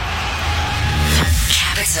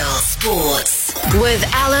 Capital Sports with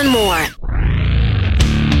Alan Moore.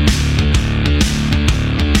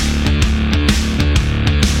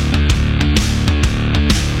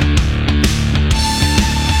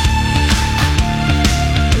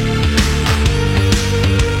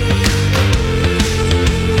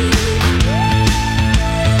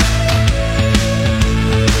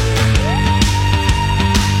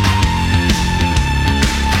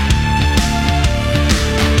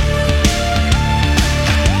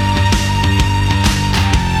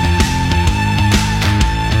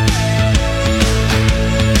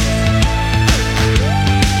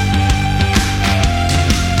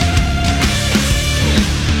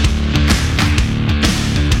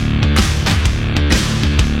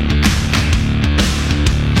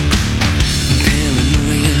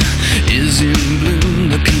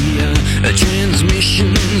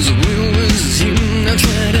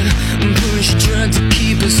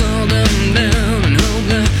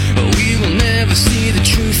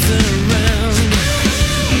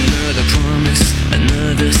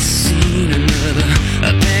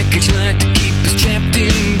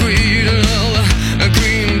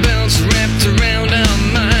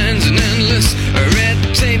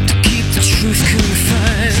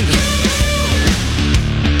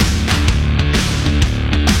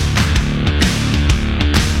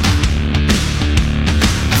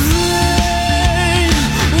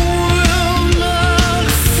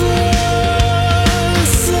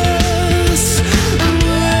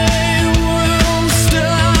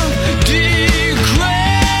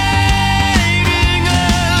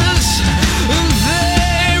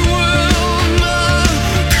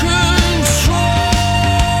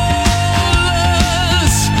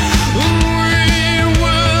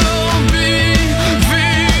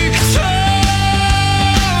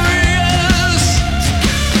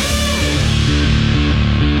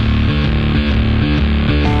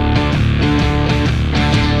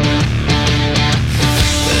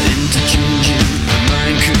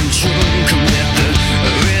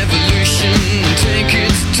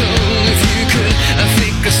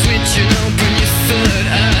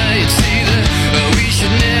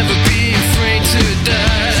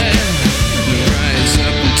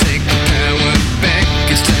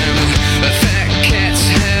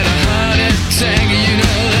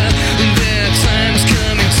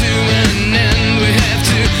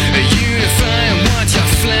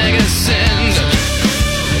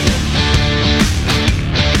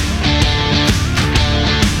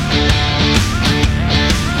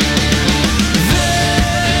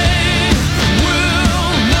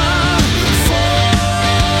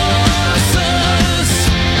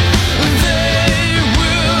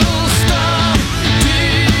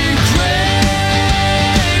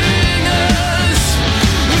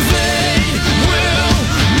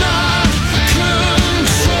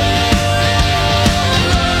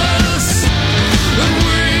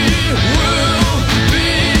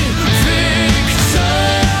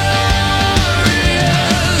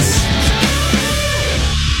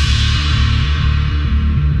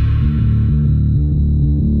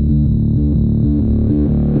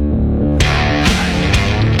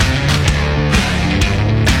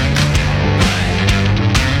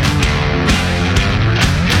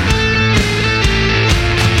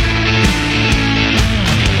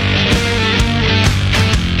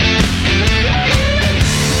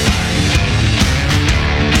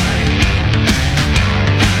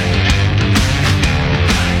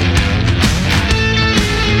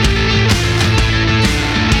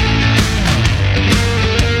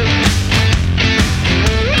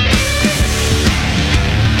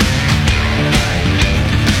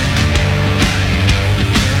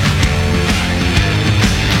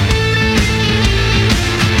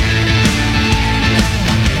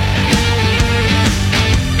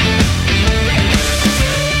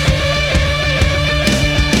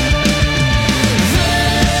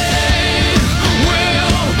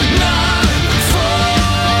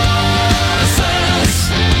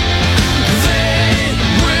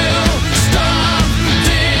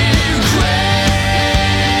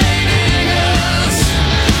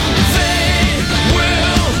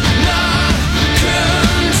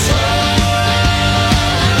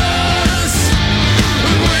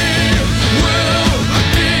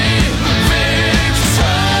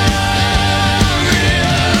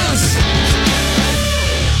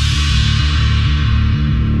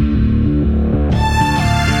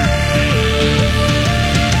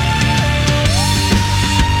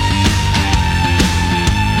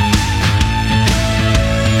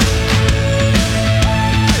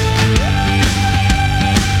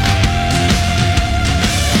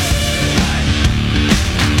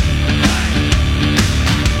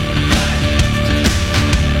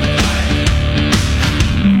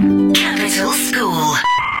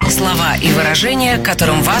 выражения,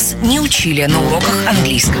 которым вас не учили на уроках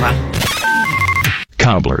английского.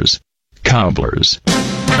 Cobblers. Cobblers.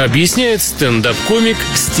 Объясняет стендап-комик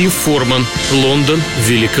Стив Форман, Лондон,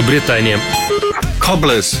 Великобритания.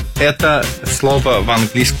 Cobblers – это слово в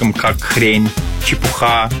английском как хрень,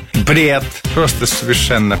 чепуха, бред, просто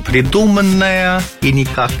совершенно придуманное и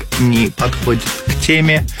никак не подходит к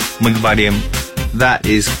теме. Мы говорим that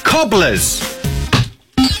is cobblers.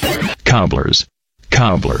 Cobblers.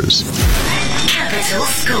 Cobblers. Capital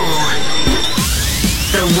School.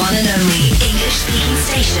 The one and only English-speaking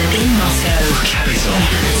station in Moscow. Capital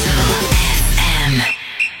FM.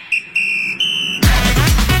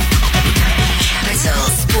 Capital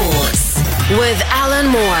Sports with Alan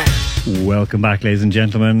Moore. Welcome back, ladies and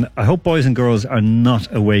gentlemen. I hope boys and girls are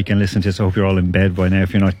not awake and listening to this. I hope you're all in bed by now.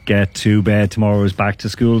 If you're not, get to bed. Tomorrow is back to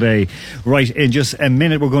school day. Right, in just a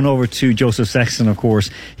minute, we're going over to Joseph Sexton, of course.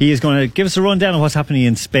 He is going to give us a rundown of what's happening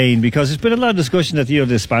in Spain, because there's been a lot of discussion that,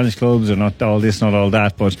 the Spanish clubs are not all this, not all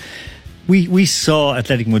that, but we saw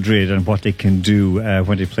Atletico Madrid and what they can do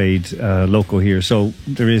when they played Loco here. So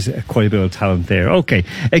there is quite a bit of talent there. Okay,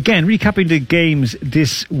 again, recapping the games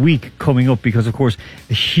this week coming up, because of course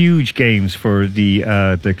huge games for the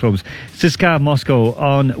clubs. CSKA Moscow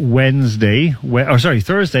on Thursday.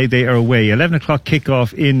 They are away. 11 o'clock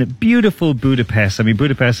kickoff in beautiful Budapest. I mean,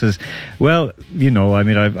 Budapest is, well, I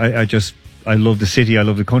love the city. I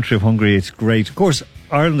love the country of Hungary. It's great. Of course,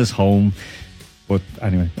 Ireland is home. But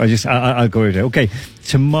anyway, I'll go with it. Okay,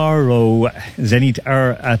 tomorrow Zenit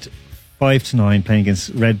are at 5-9 playing against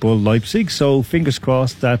Red Bull Leipzig. So fingers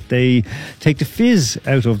crossed that they take the fizz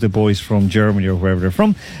out of the boys from Germany or wherever they're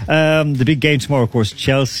from. The big game tomorrow, of course,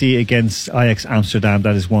 Chelsea against Ajax Amsterdam.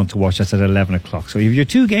 That is one to watch. That's at 11 o'clock. So if your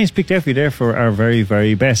two games picked out for you there for our very,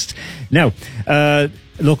 very best. Now,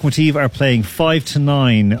 Lokomotiv are playing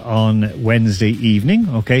 5-9 on Wednesday evening.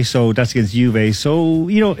 Okay, so that's against Juve. So,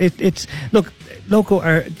 it's look, Loco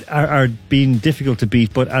are being difficult to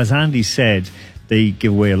beat, but as Andy said, they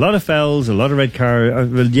give away a lot of fouls, a lot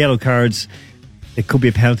of yellow cards. It could be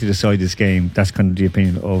a penalty to decide this game. That's kind of the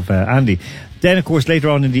opinion of Andy. Then, of course, later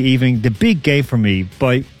on in the evening, the big game for me,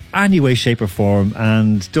 by any way, shape or form,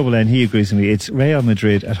 and Double N, he agrees with me, it's Real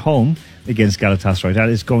Madrid at home against Galatasaray. That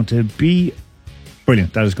is going to be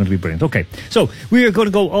brilliant. That is going to be brilliant. Okay, so we are going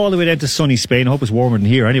to go all the way down to sunny Spain. I hope it's warmer than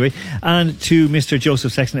here anyway. And to Mr.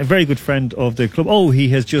 Joseph Sexton, a very good friend of the club. Oh, he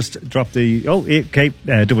has just dropped the... Oh, okay.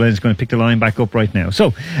 Double N is going to pick the line back up right now.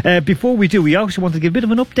 So, before we do, we actually want to give a bit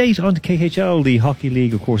of an update on the KHL, the Hockey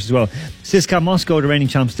League, of course, as well. CSKA Moscow, the reigning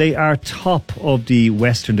champs, they are top of the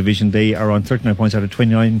Western Division. They are on 39 points out of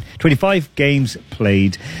 25 games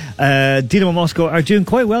played. Dynamo Moscow are doing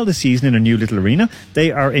quite well this season in a new little arena.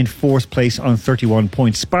 They are in fourth place on 31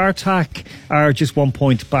 points. Spartak are just 1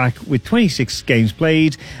 point back with 26 games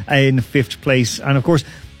played in fifth place. And of course,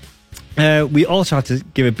 we also have to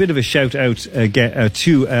give a bit of a shout out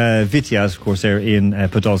to Vitiaz, of course, they're in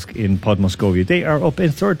Podolsk in Podmoskovia. They are up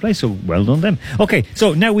in third place, so well done them. Okay,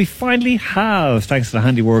 so now we finally have, thanks to the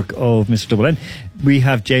handiwork of Mr. Double N, we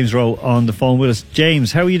have James Rowe on the phone with us.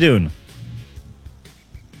 James, how are you doing?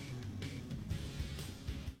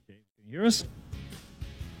 Can you hear us?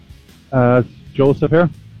 Joseph here.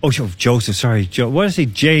 Oh, Joseph, sorry. What did I say?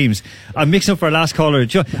 James. I'm mixing up for our last caller.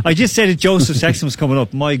 I just said that Joseph Sexton was coming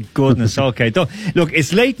up. My goodness. Okay. Look,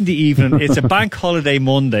 it's late in the evening. It's a bank holiday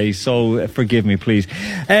Monday, so forgive me, please.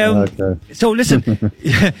 Okay. So, listen,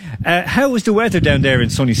 how is the weather down there in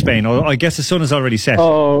sunny Spain? I guess the sun is already set.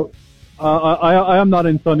 Oh, I am not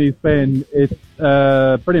in sunny Spain. It's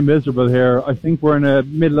pretty miserable here. I think we're in the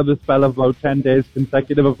middle of a spell of about 10 days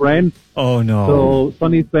consecutive of rain. Oh, no. So,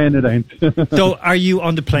 sunny Spain it ain't. So, are you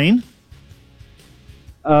on the plane?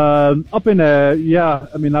 Up in yeah,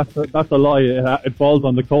 I mean, that's a lie. It falls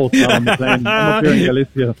on the coast, not on the plane. I'm up here in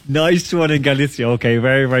Galicia. Nice one in Galicia. Okay,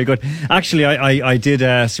 very, very good. Actually, I did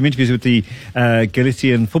some interviews with the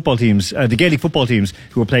Galician football teams, the Gaelic football teams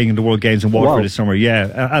who were playing in the World Games in Waterford this summer.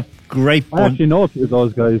 Yeah, a great bunch. I actually know a few of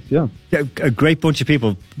those guys, yeah. A great bunch of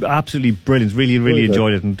people. Absolutely brilliant. Really, really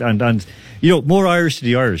enjoyed it. And more Irish to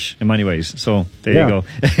the Irish in many ways. So, there you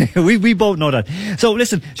go. we both know that. So,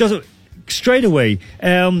 listen, Joseph, straight away,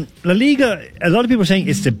 La Liga, a lot of people are saying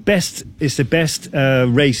it's the best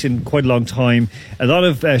race in quite a long time. A lot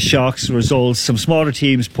of shocks, results, some smaller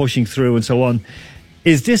teams pushing through and so on.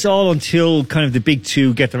 Is this all until kind of the big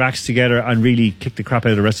two get their acts together and really kick the crap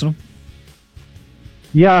out of the rest of them?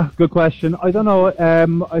 Yeah, good question. I don't know.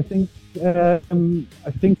 I think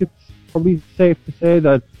it's probably safe to say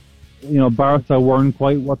that Barca weren't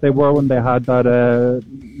quite what they were when they had that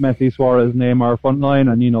Messi, Suarez, Neymar front line,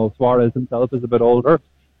 and Suarez himself is a bit older,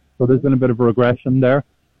 so there's been a bit of a regression there.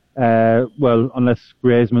 Well, unless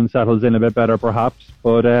Griezmann settles in a bit better, perhaps.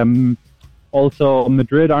 But also,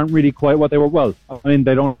 Madrid aren't really quite what they were. Well, I mean,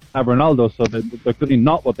 they don't have Ronaldo, so they're clearly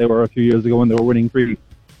not what they were a few years ago when they were winning 3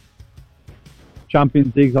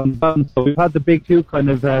 Champions Leagues on the bounce. So we've had the big two kind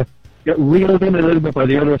of get reeled in a little bit by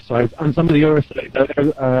the other side, and some of the other sides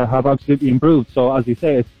have absolutely improved. So, as you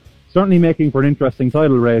say, it's certainly making for an interesting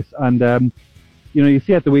title race. And you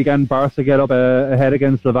see at the weekend, Barca get up ahead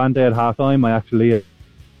against Levante at half-time. I actually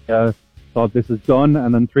thought this is done,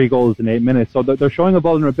 and then 3 goals in 8 minutes. So they're showing a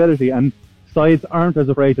vulnerability, and sides aren't as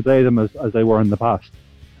afraid to play them as they were in the past.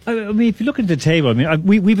 I mean, if you look at the table, I mean,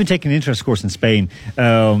 we've been taking interest, of course, in Spain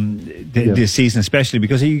this season, especially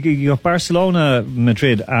because you have Barcelona,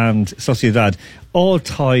 Madrid, and Sociedad all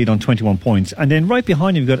tied on 21 points, and then right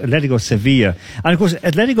behind them you've got Atletico, Sevilla, and of course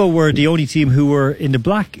Atletico were the only team who were in the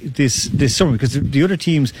black this summer, because the other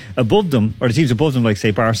teams above them, or the teams above them, like say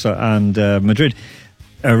Barca and Madrid,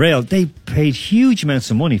 Real, they paid huge amounts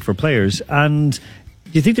of money for players, and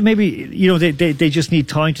do you think that maybe they just need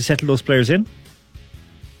time to settle those players in?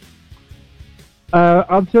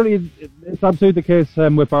 Absolutely, it's absolutely the case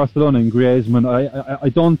with Barcelona and Griezmann. I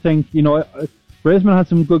don't think, Griezmann had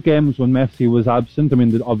some good games when Messi was absent. I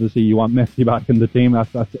mean, obviously you want Messi back in the team.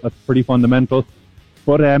 That's pretty fundamental.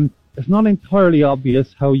 But it's not entirely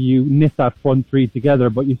obvious how you knit that front three together.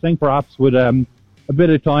 But you think perhaps with a bit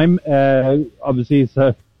of time, obviously it's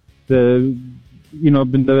been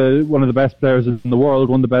one of the best players in the world,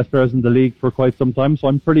 one of the best players in the league for quite some time. So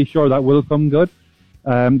I'm pretty sure that will come good.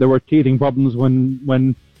 There were teething problems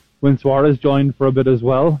when Suarez joined for a bit as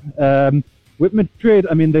well. With Madrid,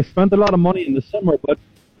 I mean, they spent a lot of money in the summer, but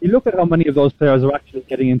you look at how many of those players are actually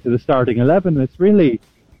getting into the starting 11, and it's really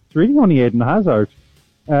only Eden Hazard.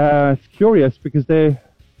 It's curious because I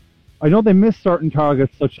know they missed certain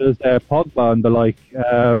targets such as Pogba and the like,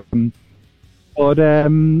 but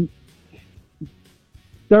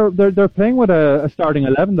they're playing with a starting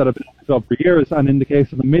 11 that have been up for years, and in the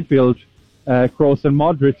case of the midfield, Kroos and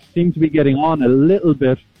Modric seem to be getting on a little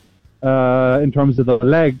bit in terms of the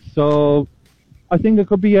legs. So I think it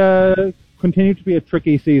could be continue to be a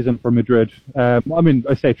tricky season for Madrid. I mean,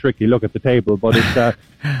 I say tricky. Look at the table, but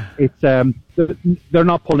they're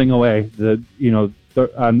not pulling away.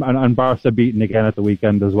 And Barca beaten again at the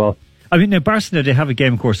weekend as well. I mean, now Barcelona, they have a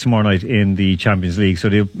game, of course, tomorrow night in the Champions League, so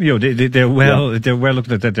they're well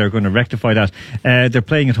looking at that. They're going to rectify that. They're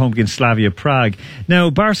playing at home against Slavia Prague. Now,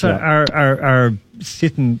 Barca are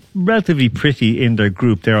sitting relatively pretty in their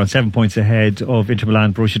group. They're on 7 points ahead of Inter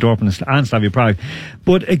Milan, Borussia Dortmund, and Slavia Prague.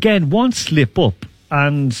 But again, one slip up,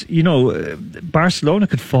 and Barcelona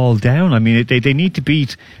could fall down. I mean, they need to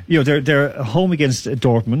beat. They're home against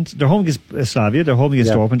Dortmund, they're home against Slavia, they're home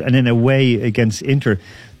against Dortmund, and then away against Inter.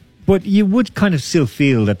 But you would kind of still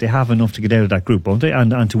feel that they have enough to get out of that group, won't they?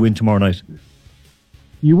 And to win tomorrow night.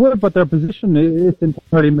 You would, but their position is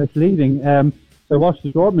entirely misleading. I watched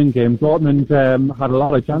the Dortmund game. Dortmund had a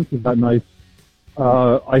lot of chances that night.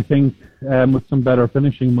 I think with some better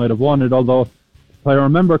finishing might have won it. Although, if I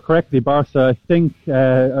remember correctly, Barca, I think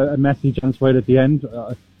a Messi chance right at the end.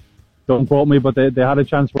 Don't quote me, but they had a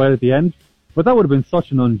chance right at the end. But that would have been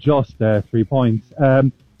such an unjust 3 points.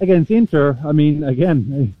 Against Inter, I mean,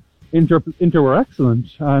 again, Inter were excellent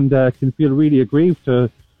and can feel really aggrieved to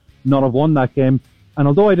not have won that game. And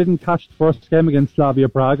although I didn't catch the first game against Slavia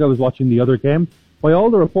Prague, I was watching the other game. By all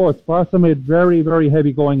the reports, Barca made very, very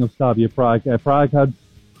heavy going of Slavia Prague. Prague had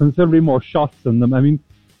considerably more shots than them. I mean,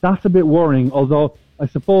 that's a bit worrying, although I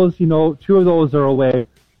suppose, 2 of those are away.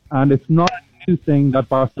 And it's not a new thing that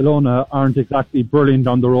Barcelona aren't exactly brilliant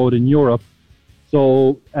on the road in Europe.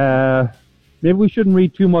 So, maybe we shouldn't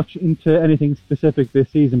read too much into anything specific this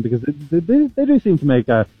season, because they do seem to make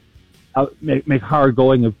hard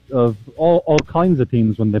going of all kinds of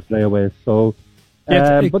teams when they play away. So,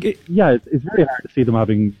 it's very hard to see them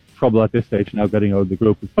having trouble at this stage now getting out of the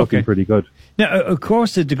group. It's looking pretty good. Now, of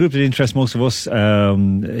course, the group that interests most of us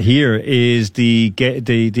here is the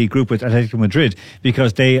group with Atletico Madrid,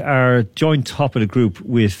 because they are joint top of the group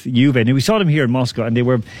with Juve. And we saw them here in Moscow, and they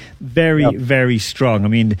were very, very strong. I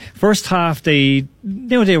mean, first half they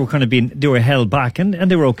were kind of they were held back, and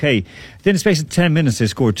they were okay. Then in the space of 10 minutes, they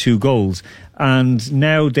scored 2 goals. And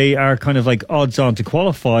now they are kind of like odds on to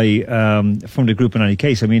qualify from the group in any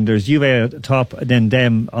case. I mean, there's Juve at the top, and then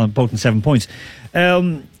them on both in 7 points.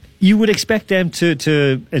 You would expect them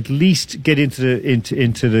to at least get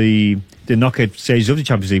into the knockout stages of the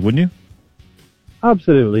Champions League, wouldn't you?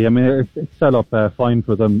 Absolutely. I mean, it's set up fine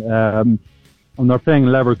for them. And they're playing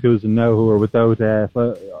Leverkusen now, who are without.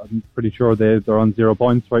 I'm pretty sure they're on 0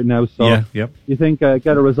 points right now. So you think get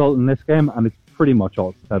a result in this game, and it's pretty much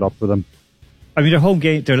all set up for them. I mean, their home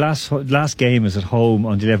game, their last game is at home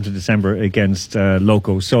on the 11th of December against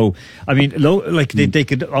Loco. So, I mean, they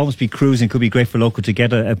could almost be cruising. Could be great for Loco to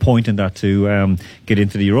get a point in that to get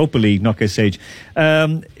into the Europa League knockout stage.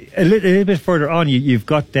 A little bit further on, you've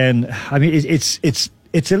got then. I mean, it's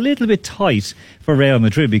a little bit tight for Real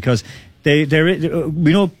Madrid because we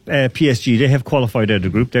know PSG, they have qualified out of the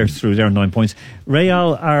group. They're through. They're on 9 points.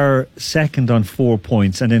 Real are second on 4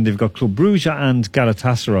 points, and then they've got Club Brugge and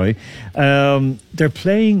Galatasaray. They're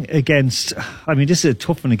playing against. I mean, this is a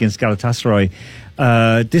tough one against Galatasaray.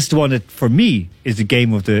 This is the one that, for me, is the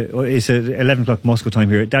game of the. It's at 11 o'clock Moscow time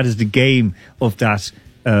here. That is the game of that.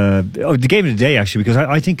 The game of the day, actually, because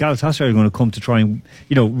I think Galatasaray are going to come to try and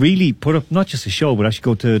really put up not just a show, but actually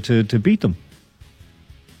go to beat them.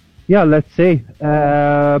 Yeah, let's see.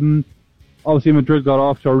 Obviously, Madrid got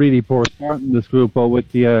off to a really poor start in this group, but with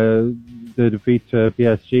the defeat to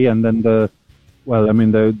PSG, and then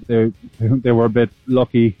they were a bit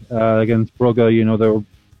lucky against Brugge. They were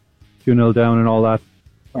 2-0 down and all that.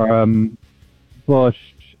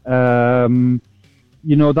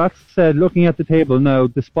 That said, looking at the table now,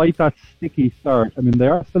 despite that sticky start, I mean, they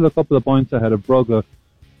are still a couple of points ahead of Brugge,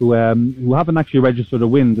 who haven't actually registered a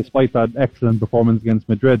win despite that excellent performance against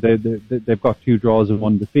Madrid. They've got 2 draws and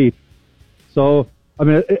 1 defeat. So, I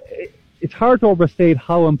mean, it's hard to overstate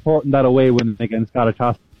how important that away win against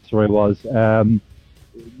Galatasaray was. It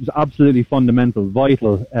was absolutely fundamental,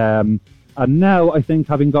 vital. And now, I think,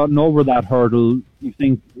 having gotten over that hurdle, you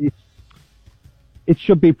think it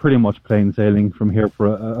should be pretty much plain sailing from here for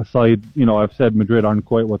a side. I've said Madrid aren't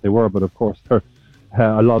quite what they were, but of course they're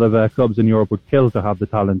a lot of clubs in Europe would kill to have the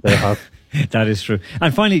talent they have. That is true.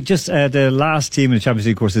 And finally, just the last team in the Champions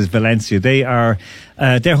League, of course, is Valencia. They're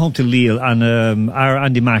home to Lille, and our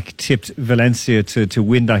Andy Mack tipped Valencia to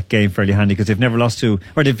win that game fairly handy because they've never lost to,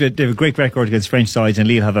 or they've a great record against French sides, and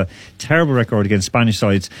Lille have a terrible record against Spanish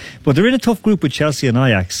sides. But they're in a tough group with Chelsea and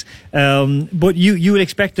Ajax. But you would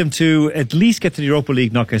expect them to at least get to the Europa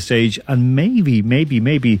League knockout stage and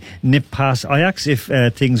maybe nip past Ajax if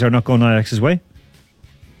things are not going Ajax's way.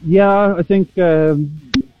 Yeah, I think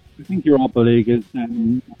Europa League is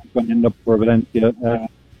going to end up for Valencia.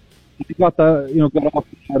 They got off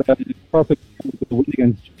to a perfect win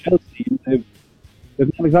against Chelsea. They've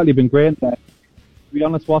not exactly been great. To be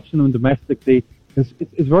honest, watching them domestically, it's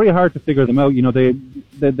very hard to figure them out.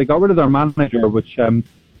 They got rid of their manager, which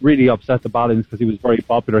really upset the balance because he was very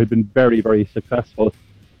popular. He'd been very, very successful.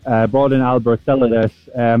 Brought in Albert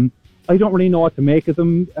Celades. I don't really know what to make of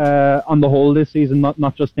them on the whole this season,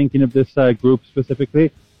 not just thinking of this group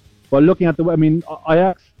specifically. But looking at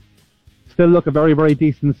Ajax still look a very, very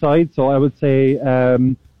decent side. So I would say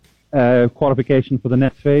qualification for the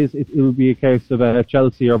next phase, it will be a case of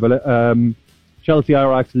Chelsea or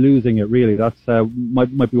Ajax losing it, really. That's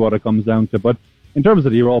might be what it comes down to. But in terms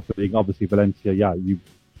of the Europa League, obviously Valencia, yeah, you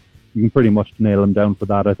can pretty much nail them down for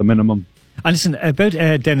that at the minimum. And listen, about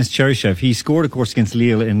Denis Cheryshev, he scored, of course, against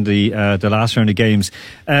Lille in the last round of games.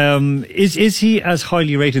 Is he as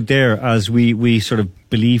highly rated there as we sort of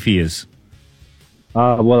believe he is?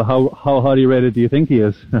 Well, how highly rated do you think he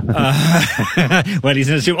is? Well, he's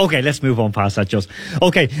in a super. Okay, let's move on past that, Joseph.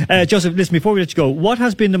 Okay, Joseph, listen, before we let you go, what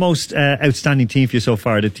has been the most outstanding team for you so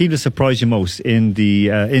far? The team that surprised you most in the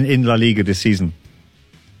in La Liga this season?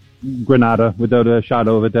 Granada, without a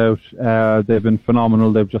shadow of a doubt. They've been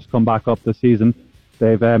phenomenal. They've just come back up this season.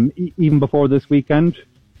 They've even before this weekend,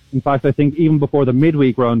 in fact, I think even before the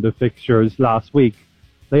midweek round of fixtures last week,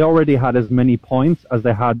 they already had as many points as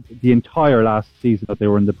they had the entire last season that they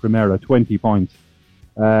were in the Primera, 20 points.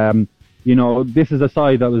 This is a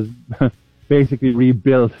side that was basically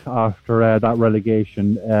rebuilt after that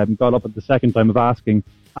relegation, got up at the second time of asking,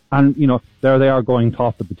 and there they are going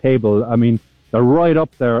top of the table. I mean, they're right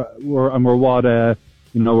up there. We're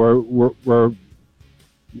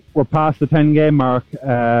past the 10-game mark.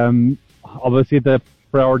 Obviously, the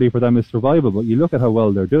priority for them is survival, but you look at how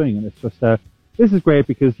well they're doing, and it's just this is great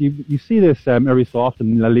because you see this every so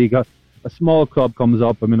often in La Liga. A small club comes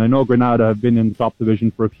up. I mean, I know Granada have been in the top division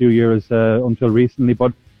for a few years until recently,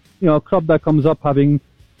 but a club that comes up having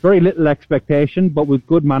very little expectation, but with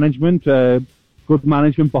good management. Good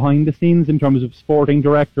management behind the scenes in terms of sporting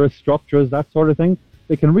directors, structures, that sort of thing.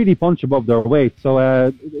 They can really punch above their weight. So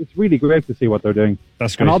it's really great to see what they're doing.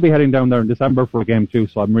 That's great. And I'll be heading down there in December for a game too,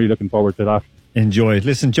 so I'm really looking forward to that. Enjoy it.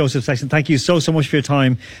 Listen, Joseph Sexton, thank you so much for your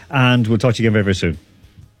time, and we'll talk to you again very, very soon.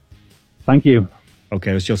 Thank you.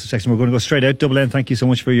 Okay, it was Joseph Sexton. We're going to go straight out. Double N, thank you so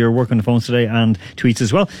much for your work on the phones today and tweets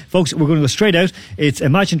as well. Folks, we're going to go straight out. It's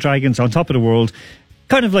Imagine Dragons on Top of the World.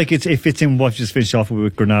 kind of like it fits in what we've just finished off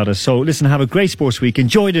with Granada. So listen, have a great sports week.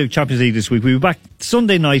 Enjoy the Champions League this week. We'll be back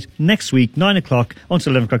Sunday night next week, 9 o'clock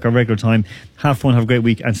until 11 o'clock our regular time. Have fun, have a great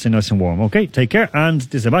week, and stay nice and warm. Okay, take care. And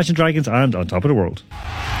this is Imagine Dragons and On Top of the World.